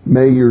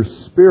 "May your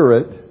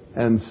spirit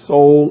and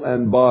soul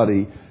and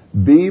body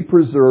be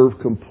preserved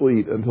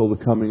complete until the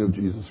coming of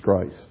Jesus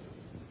Christ."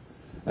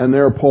 And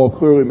there Paul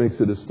clearly makes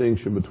a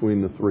distinction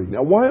between the three.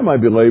 Now, why am I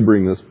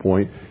belaboring this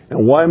point?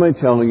 And why am I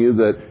telling you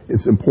that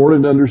it's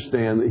important to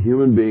understand that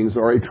human beings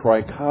are a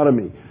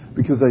trichotomy?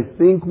 Because I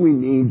think we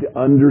need to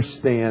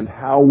understand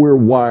how we're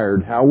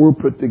wired, how we're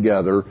put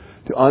together,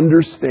 to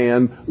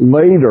understand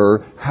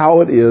later how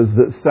it is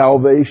that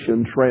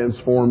salvation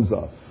transforms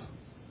us.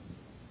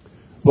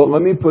 But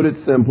let me put it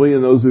simply,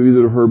 and those of you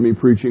that have heard me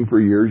preaching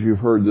for years, you've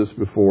heard this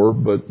before,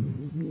 but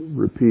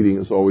repeating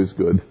is always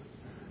good.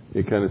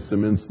 It kind of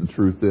cements the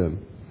truth in.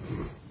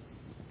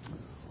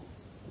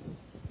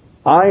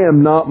 I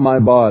am not my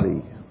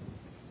body.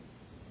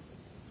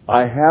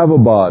 I have a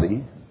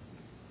body.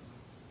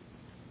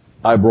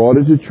 I brought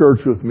it to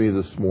church with me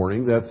this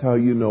morning. That's how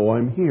you know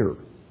I'm here.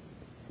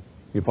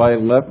 If I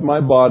had left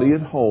my body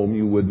at home,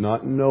 you would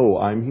not know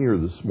I'm here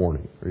this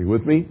morning. Are you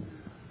with me?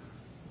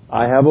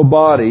 I have a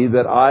body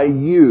that I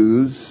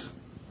use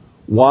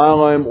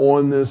while I'm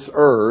on this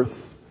earth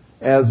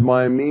as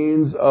my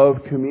means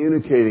of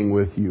communicating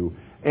with you.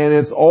 And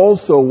it's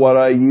also what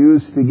I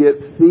use to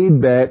get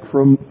feedback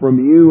from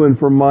you and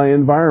from my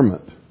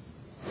environment.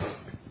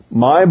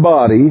 My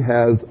body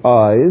has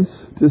eyes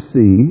to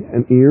see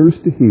and ears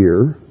to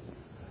hear,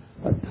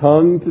 a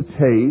tongue to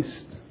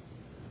taste,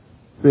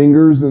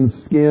 fingers and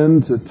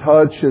skin to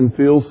touch and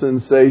feel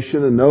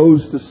sensation, a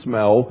nose to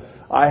smell.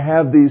 I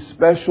have these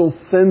special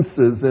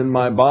senses in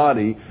my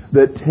body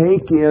that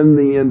take in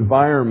the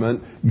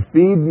environment,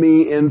 feed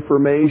me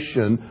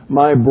information.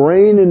 My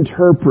brain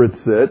interprets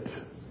it,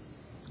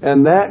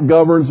 and that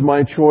governs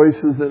my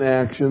choices and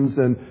actions.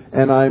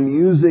 And I'm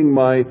using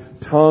my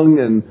tongue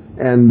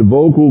and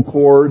vocal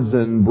cords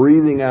and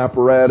breathing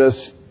apparatus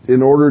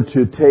in order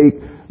to take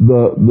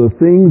the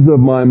things of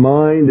my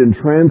mind and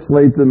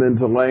translate them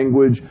into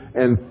language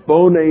and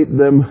phonate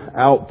them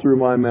out through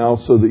my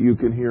mouth so that you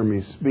can hear me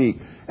speak.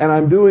 And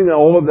I'm doing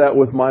all of that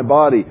with my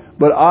body.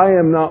 But I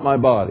am not my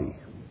body.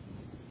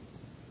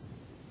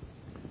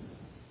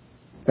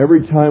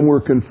 Every time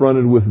we're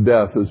confronted with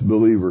death as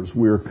believers,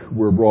 we're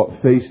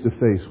brought face to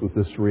face with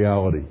this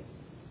reality.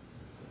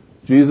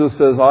 Jesus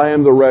says, "I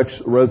am the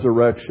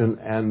resurrection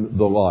and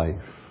the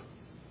life.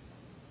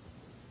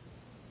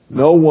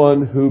 No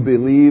one who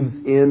believes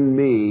in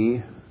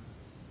me,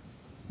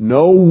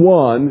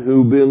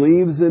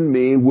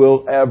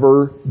 will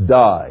ever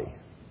die."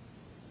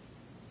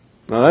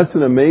 Now that's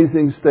an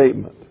amazing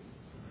statement.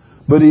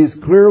 But He's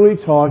clearly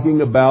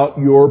talking about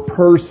your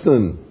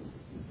person.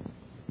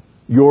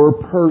 Your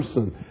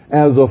person.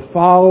 As a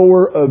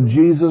follower of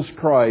Jesus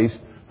Christ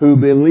who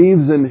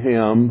believes in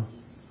Him,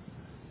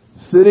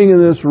 sitting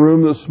in this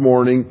room this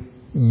morning,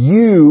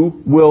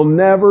 you will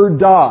never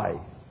die.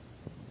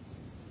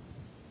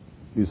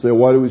 You say,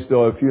 why do we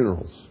still have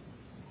funerals?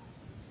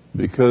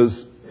 Because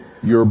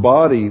your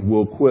body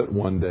will quit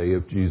one day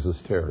if Jesus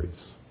tarries.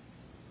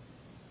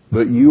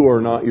 But you are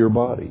not your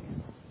body.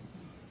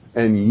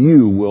 And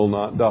you will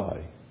not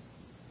die,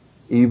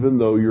 even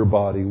though your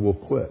body will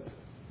quit.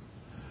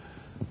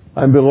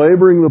 I'm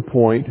belaboring the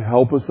point to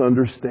help us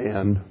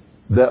understand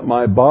that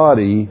my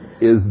body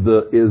is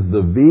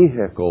the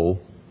vehicle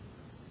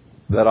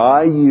that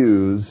I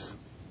use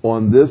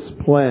on this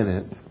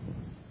planet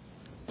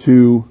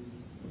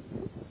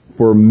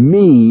for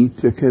me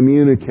to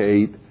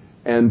communicate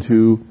and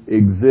to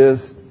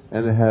exist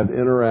and to have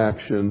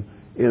interaction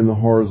in the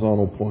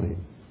horizontal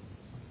plane.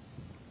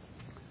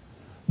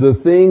 The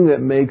thing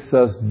that makes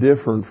us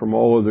different from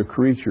all other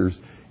creatures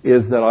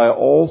is that I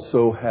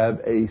also have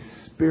a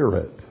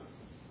spirit.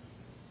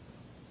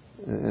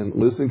 And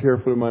listen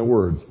carefully to my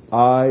words.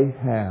 I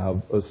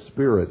have a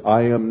spirit.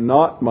 I am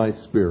not my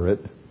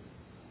spirit,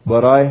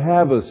 but I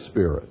have a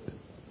spirit.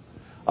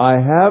 I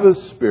have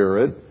a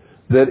spirit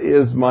that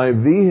is my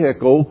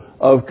vehicle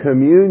of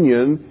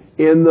communion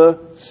in the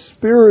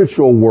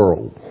spiritual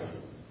world.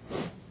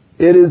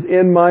 It is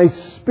in my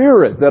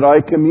spirit that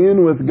I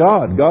commune with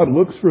God. God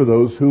looks for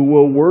those who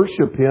will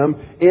worship Him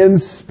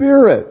in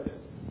spirit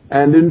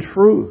and in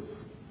truth.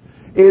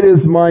 It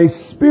is my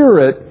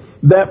spirit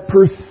that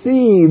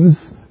perceives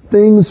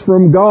things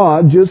from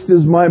God just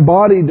as my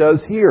body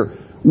does here.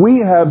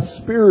 We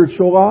have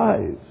spiritual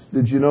eyes.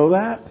 Did you know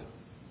that?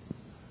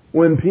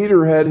 When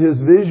Peter had his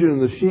vision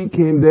and the sheet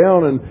came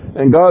down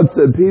and God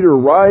said, Peter,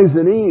 rise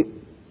and eat.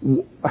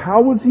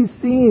 How was he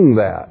seeing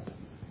that?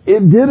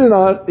 It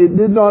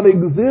did not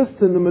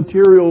exist in the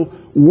material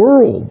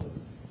world.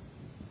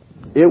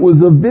 It was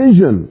a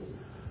vision.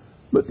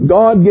 But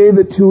God gave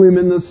it to him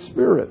in the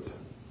Spirit.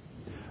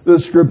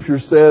 The Scripture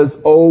says,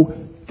 oh,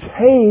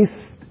 taste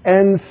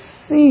and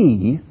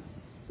see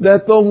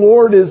that the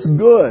Lord is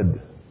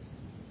good.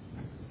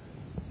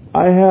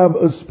 I have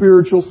a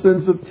spiritual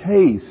sense of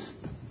taste.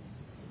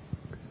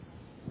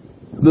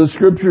 The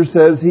Scripture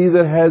says, he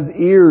that has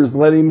ears,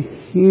 let him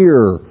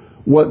hear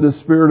what the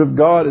Spirit of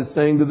God is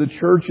saying to the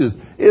churches.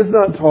 It's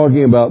not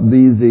talking about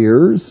these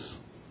ears.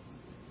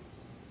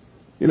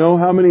 You know,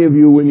 how many of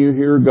you, when you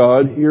hear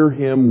God, hear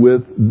Him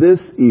with this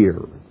ear?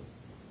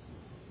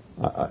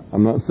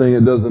 I'm not saying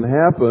it doesn't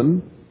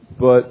happen,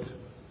 but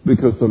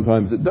because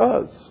sometimes it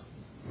does.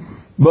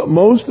 But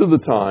most of the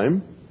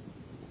time,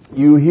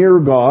 you hear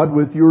God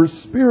with your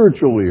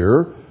spiritual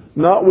ear,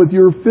 not with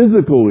your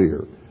physical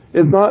ear.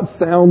 It's not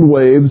sound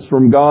waves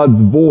from God's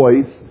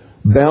voice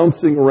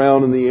bouncing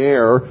around in the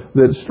air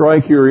that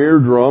strike your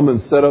eardrum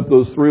and set up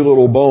those three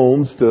little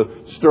bones to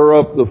stir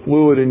up the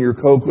fluid in your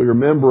cochlear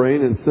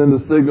membrane and send a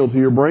signal to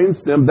your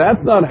brainstem.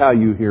 That's not how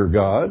you hear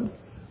God.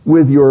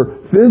 With your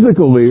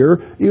physical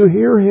ear, you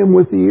hear Him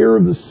with the ear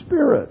of the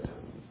Spirit.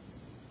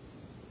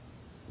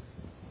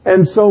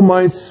 And so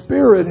my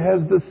spirit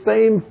has the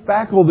same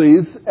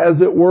faculties,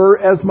 as it were,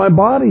 as my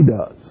body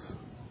does.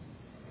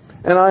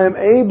 And I am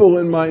able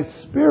in my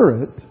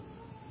spirit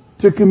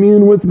to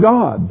commune with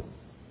God.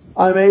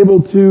 I'm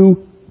able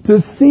to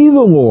see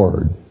the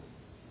Lord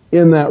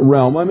in that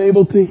realm. I'm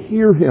able to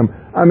hear Him.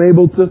 I'm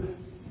able to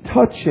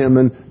touch Him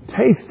and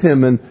taste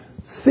Him and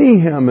see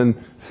Him and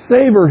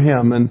savor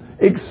Him and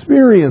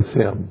experience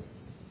Him.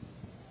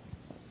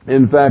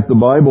 In fact, the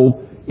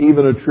Bible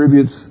even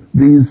attributes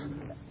these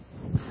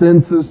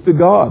senses to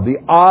God.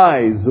 The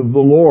eyes of the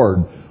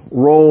Lord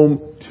roam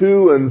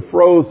to and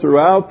fro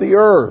throughout the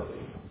earth.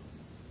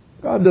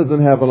 God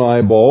doesn't have an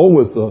eyeball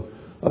with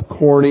a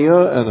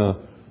cornea and a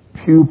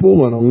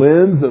pupil and a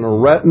lens and a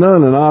retina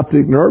and an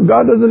optic nerve.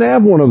 God doesn't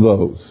have one of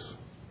those.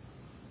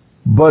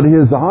 But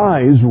His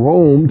eyes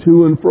roam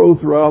to and fro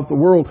throughout the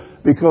world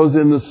because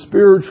in the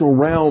spiritual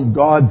realm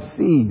God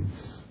sees.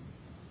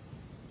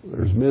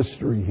 There's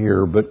mystery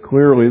here, but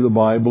clearly the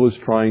Bible is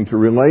trying to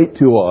relate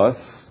to us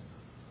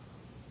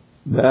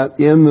that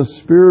in the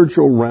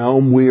spiritual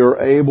realm we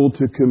are able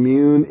to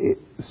commune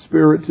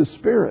spirit to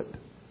spirit.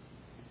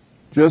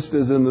 Just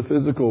as in the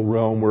physical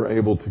realm we're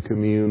able to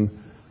commune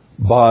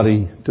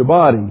body to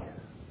body.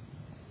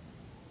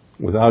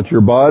 Without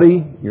your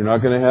body, you're not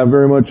going to have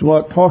very much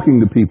luck talking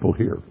to people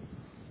here.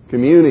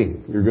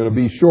 Communing, you're going to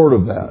be short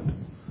of that.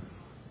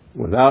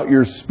 Without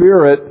your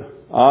spirit,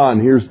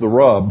 and here's the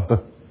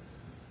rub.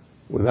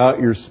 Without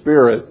your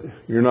spirit,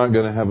 you're not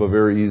going to have a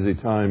very easy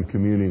time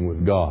communing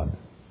with God.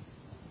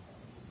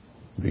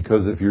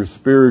 Because if you're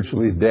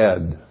spiritually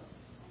dead,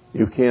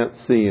 you can't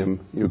see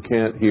Him, you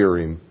can't hear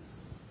Him,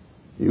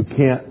 you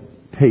can't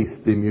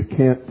taste Him, you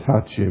can't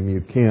touch Him,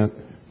 you can't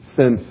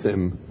sense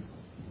Him.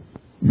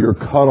 You're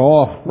cut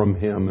off from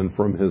Him and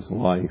from His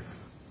life.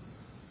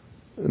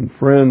 And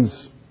friends,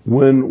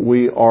 when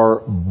we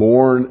are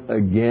born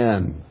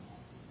again,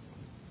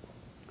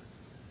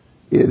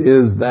 It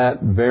is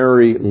that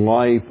very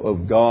life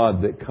of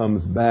God that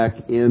comes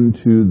back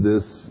into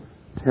this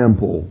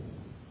temple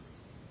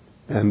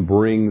and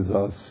brings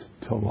us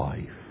to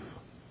life.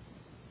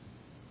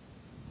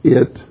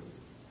 It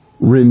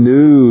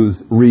renews,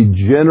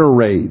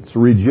 regenerates.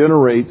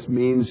 Regenerates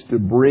means to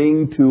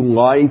bring to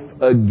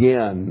life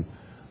again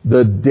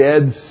the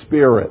dead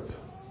spirit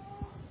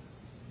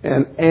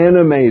and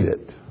animate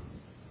it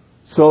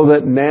so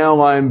that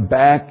now I'm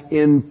back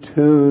in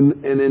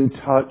tune and in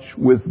touch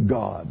with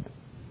God.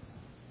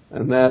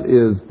 And that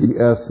is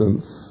the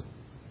essence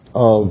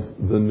of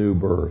the new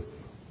birth.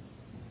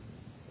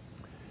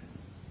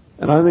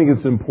 And I think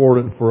it's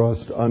important for us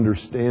to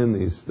understand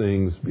these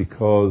things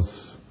because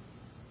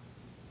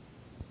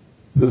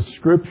the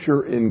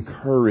Scripture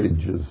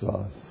encourages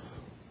us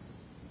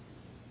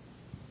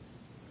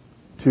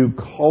to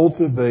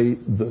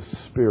cultivate the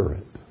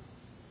Spirit,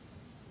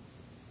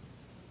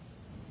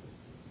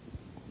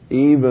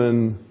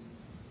 even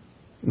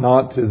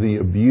not to the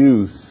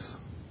abuse,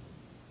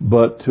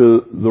 but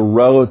to the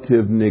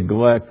relative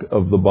neglect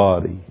of the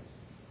body.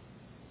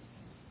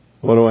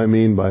 What do I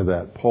mean by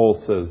that?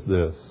 Paul says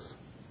this: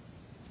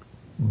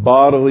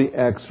 bodily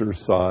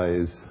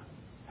exercise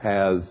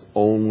has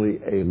only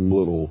a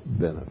little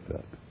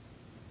benefit.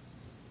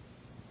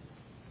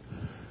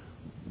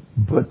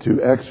 But to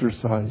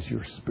exercise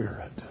your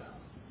spirit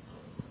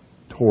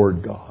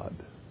toward God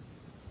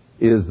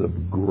is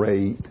of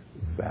great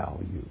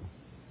value.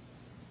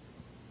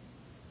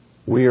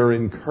 We are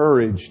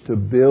encouraged to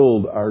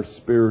build our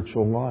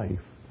spiritual life.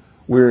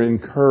 We're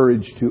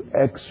encouraged to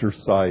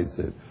exercise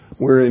it.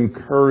 We're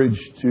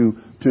encouraged to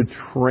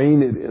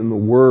train it in the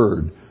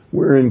Word.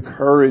 We're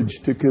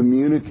encouraged to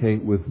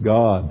communicate with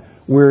God.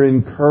 We're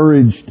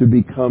encouraged to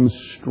become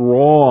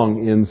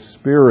strong in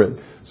spirit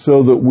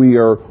so that we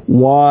are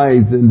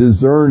wise and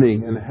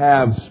discerning and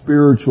have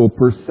spiritual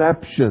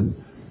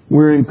perception.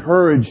 We're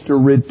encouraged to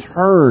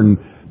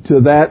return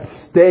to that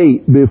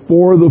state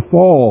before the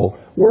fall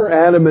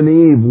where Adam and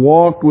Eve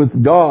walked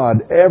with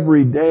God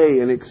every day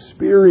and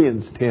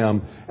experienced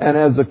Him, and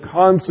as a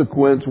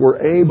consequence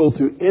were able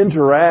to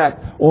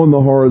interact on the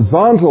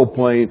horizontal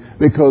plane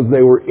because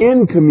they were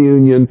in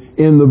communion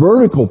in the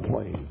vertical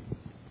plane.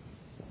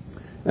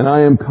 And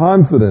I am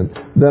confident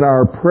that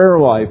our prayer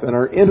life and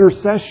our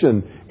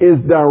intercession is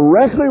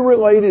directly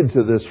related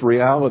to this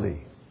reality.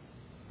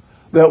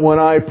 That when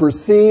I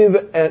perceive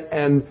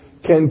and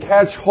can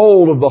catch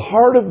hold of the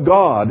heart of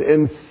God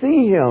and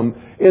see Him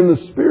in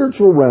the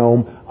spiritual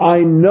realm, I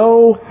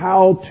know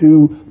how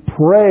to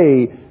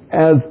pray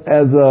as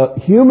a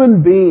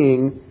human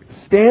being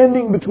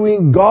standing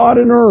between God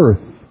and earth.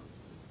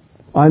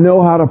 I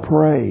know how to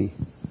pray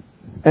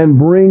and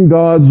bring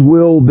God's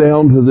will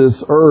down to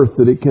this earth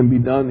that it can be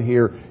done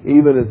here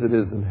even as it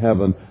is in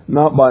heaven,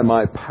 not by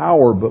my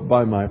power but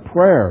by my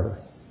prayer.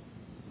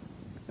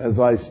 As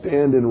I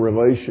stand in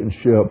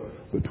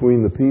relationship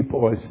between the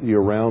people I see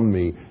around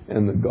me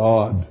and the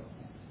God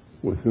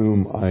with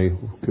whom I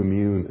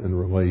commune and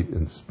relate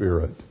in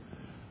spirit.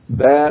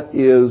 That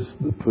is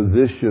the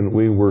position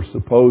we were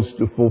supposed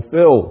to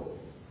fulfill.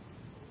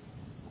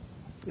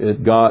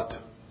 It got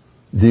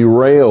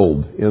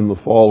derailed in the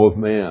fall of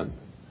man,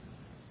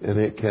 and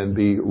it can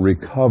be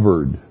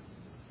recovered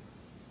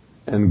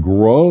and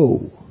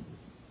grow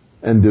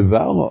and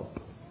develop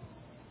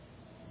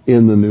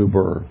in the new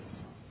birth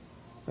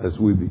as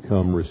we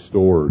become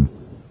restored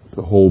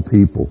to whole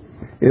people.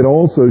 It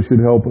also should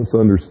help us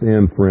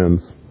understand,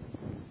 friends,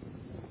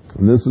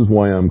 and this is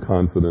why I'm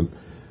confident.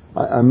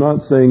 I'm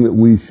not saying that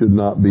we should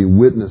not be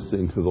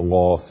witnessing to the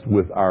lost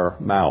with our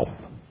mouth.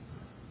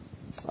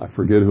 I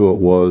forget who it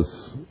was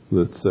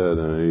that said,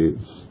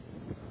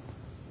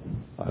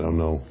 I don't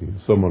know,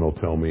 someone will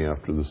tell me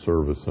after the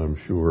service, I'm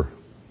sure.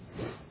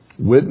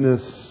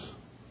 Witness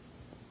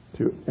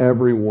to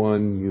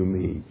everyone you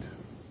meet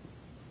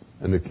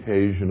and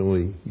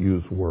occasionally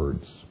use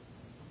words.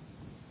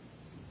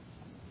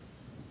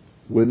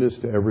 Witness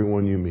to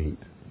everyone you meet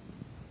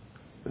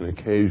and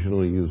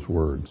occasionally use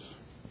words.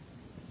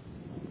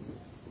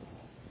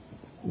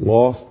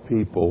 Lost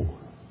people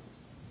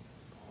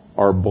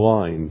are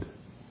blind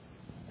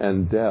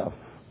and deaf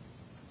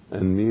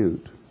and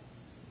mute.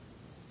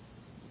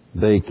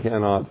 They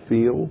cannot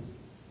feel.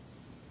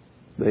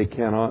 They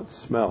cannot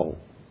smell.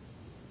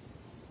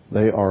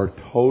 They are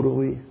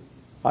totally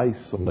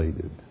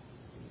isolated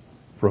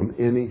from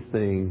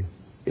anything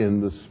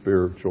in the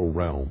spiritual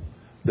realm.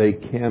 They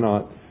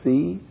cannot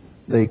see.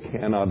 They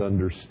cannot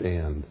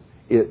understand.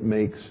 It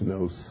makes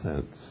no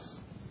sense.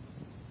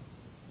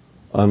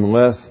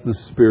 Unless the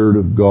Spirit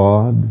of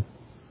God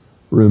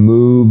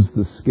removes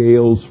the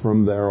scales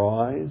from their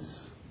eyes,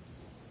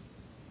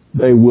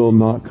 they will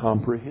not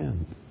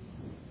comprehend.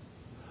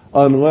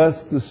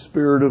 Unless the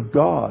Spirit of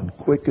God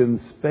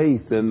quickens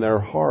faith in their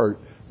heart,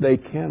 they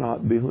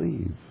cannot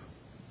believe.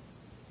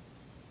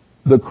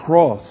 The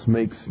cross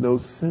makes no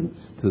sense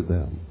to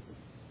them.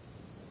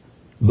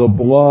 The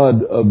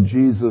blood of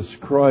Jesus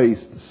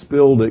Christ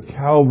spilled at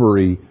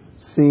Calvary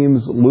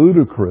seems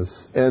ludicrous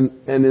and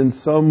in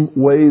some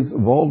ways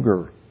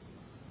vulgar.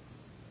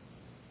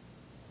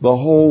 The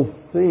whole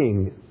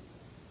thing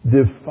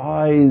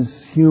defies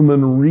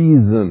human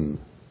reason.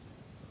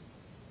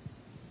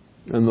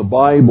 And the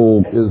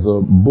Bible is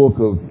a book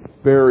of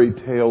fairy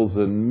tales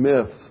and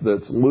myths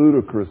that's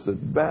ludicrous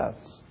at best.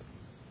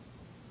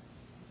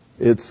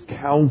 Its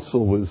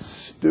counsel is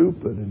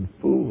stupid and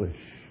foolish.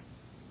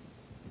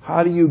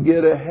 How do you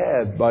get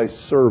ahead? By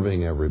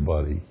serving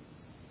everybody.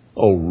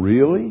 Oh,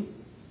 really?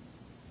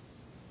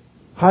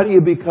 How do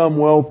you become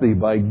wealthy?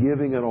 By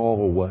giving it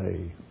all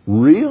away.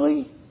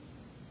 Really?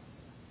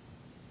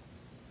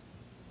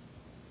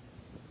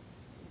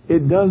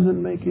 It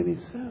doesn't make any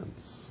sense.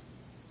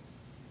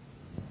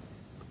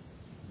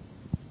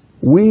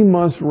 We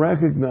must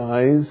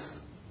recognize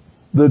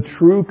the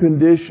true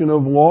condition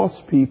of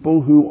lost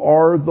people who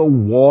are the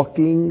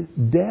walking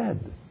dead.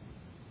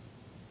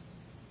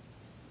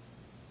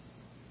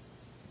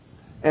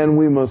 And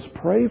we must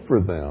pray for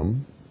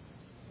them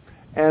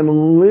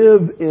and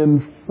live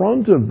in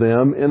front of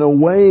them in a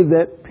way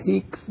that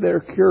piques their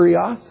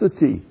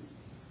curiosity,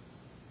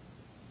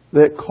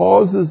 that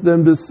causes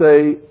them to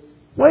say,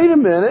 wait a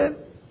minute,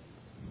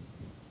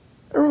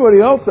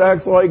 everybody else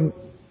acts like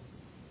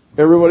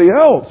everybody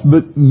else,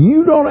 but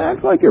you don't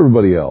act like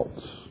everybody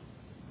else.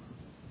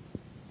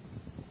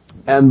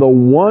 And the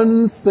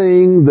one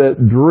thing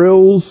that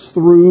drills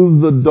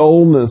through the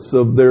dullness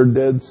of their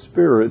dead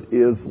spirit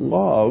is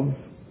love,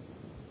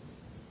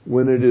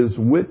 when it is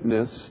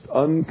witnessed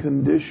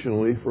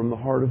unconditionally from the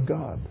heart of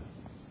God.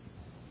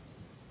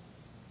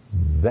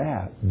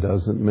 That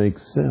doesn't make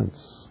sense.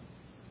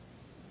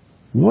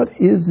 What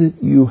is it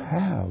you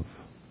have?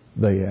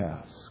 They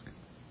ask.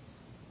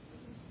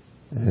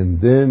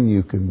 And then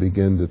you can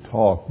begin to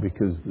talk,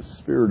 because the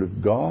Spirit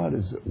of God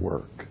is at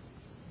work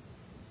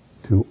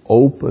to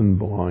open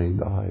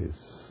blind eyes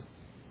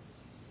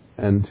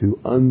and to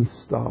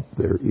unstop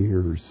their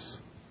ears.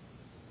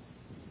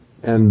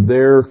 And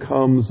there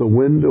comes a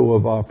window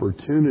of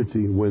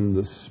opportunity when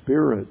the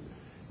Spirit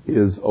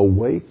is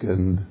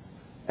awakened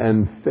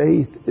and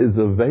faith is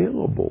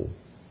available,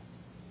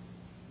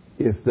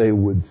 if they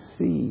would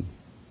see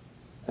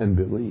and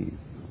believe.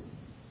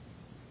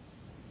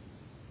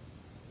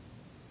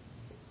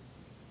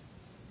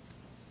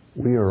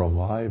 We are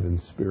alive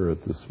in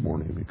spirit this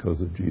morning because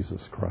of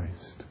Jesus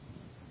Christ.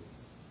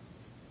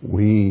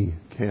 We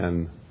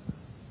can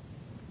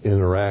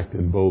interact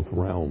in both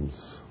realms.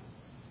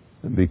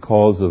 And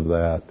because of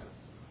that,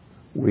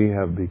 we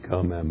have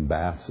become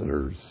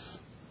ambassadors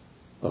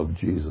of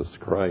Jesus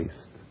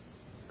Christ.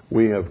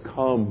 We have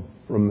come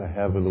from the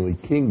heavenly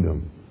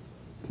kingdom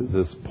to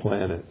this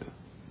planet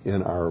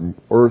in our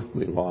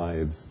earthly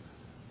lives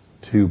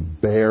to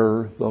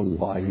bear the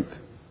light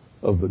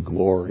of the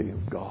glory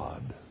of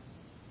God.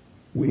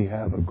 We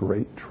have a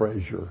great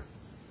treasure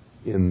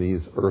in these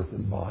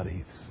earthen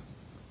bodies.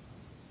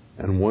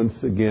 And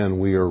once again,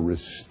 we are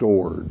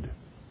restored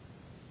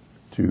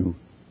to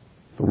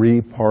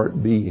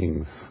three-part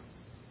beings: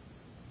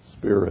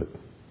 spirit,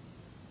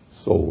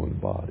 soul, and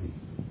body.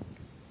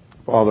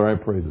 Father, I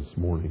pray this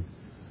morning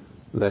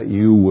that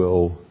you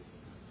will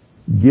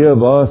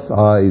give us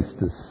eyes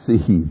to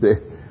see.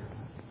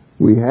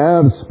 We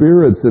have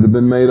spirits that have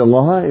been made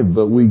alive,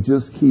 but we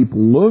just keep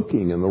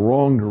looking in the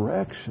wrong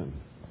direction.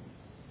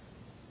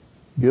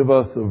 Give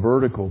us a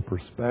vertical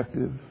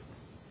perspective.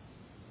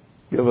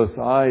 Give us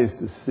eyes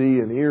to see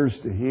and ears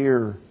to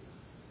hear.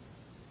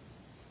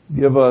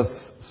 Give us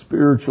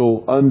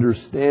spiritual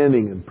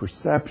understanding and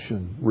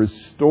perception.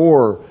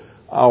 Restore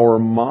our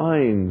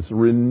minds.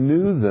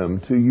 Renew them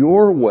to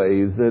your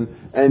ways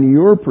and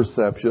your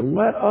perception.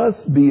 Let us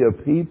be a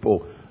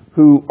people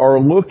who are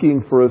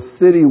looking for a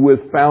city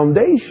with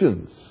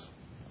foundations,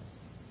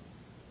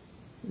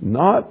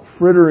 not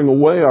frittering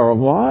away our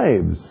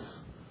lives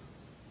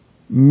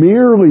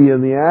merely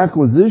in the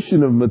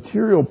acquisition of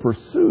material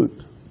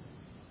pursuit,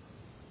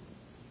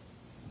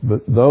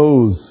 but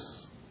those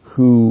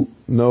who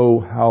know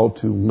how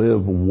to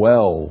live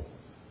well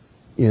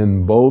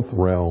in both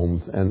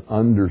realms and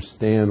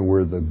understand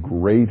where the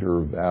greater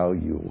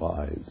value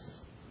lies.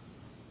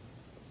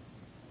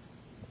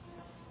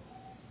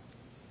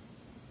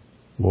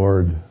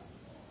 Lord,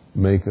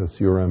 make us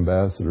your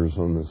ambassadors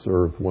on this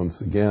earth once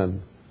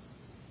again,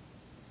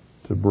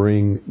 to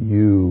bring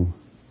you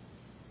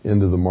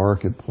into the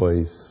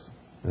marketplace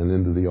and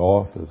into the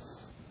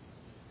office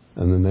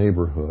and the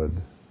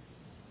neighborhood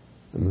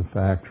and the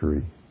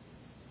factory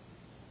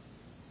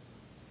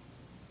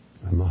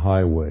and the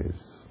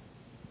highways.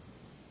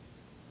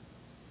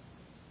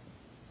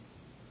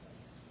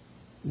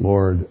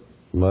 Lord,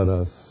 let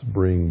us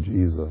bring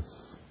Jesus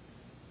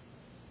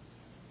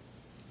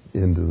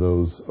into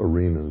those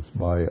arenas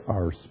by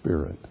our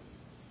Spirit,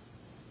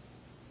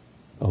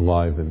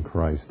 alive in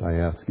Christ. I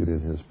ask it in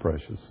His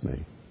precious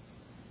name.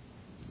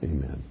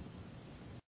 Amen.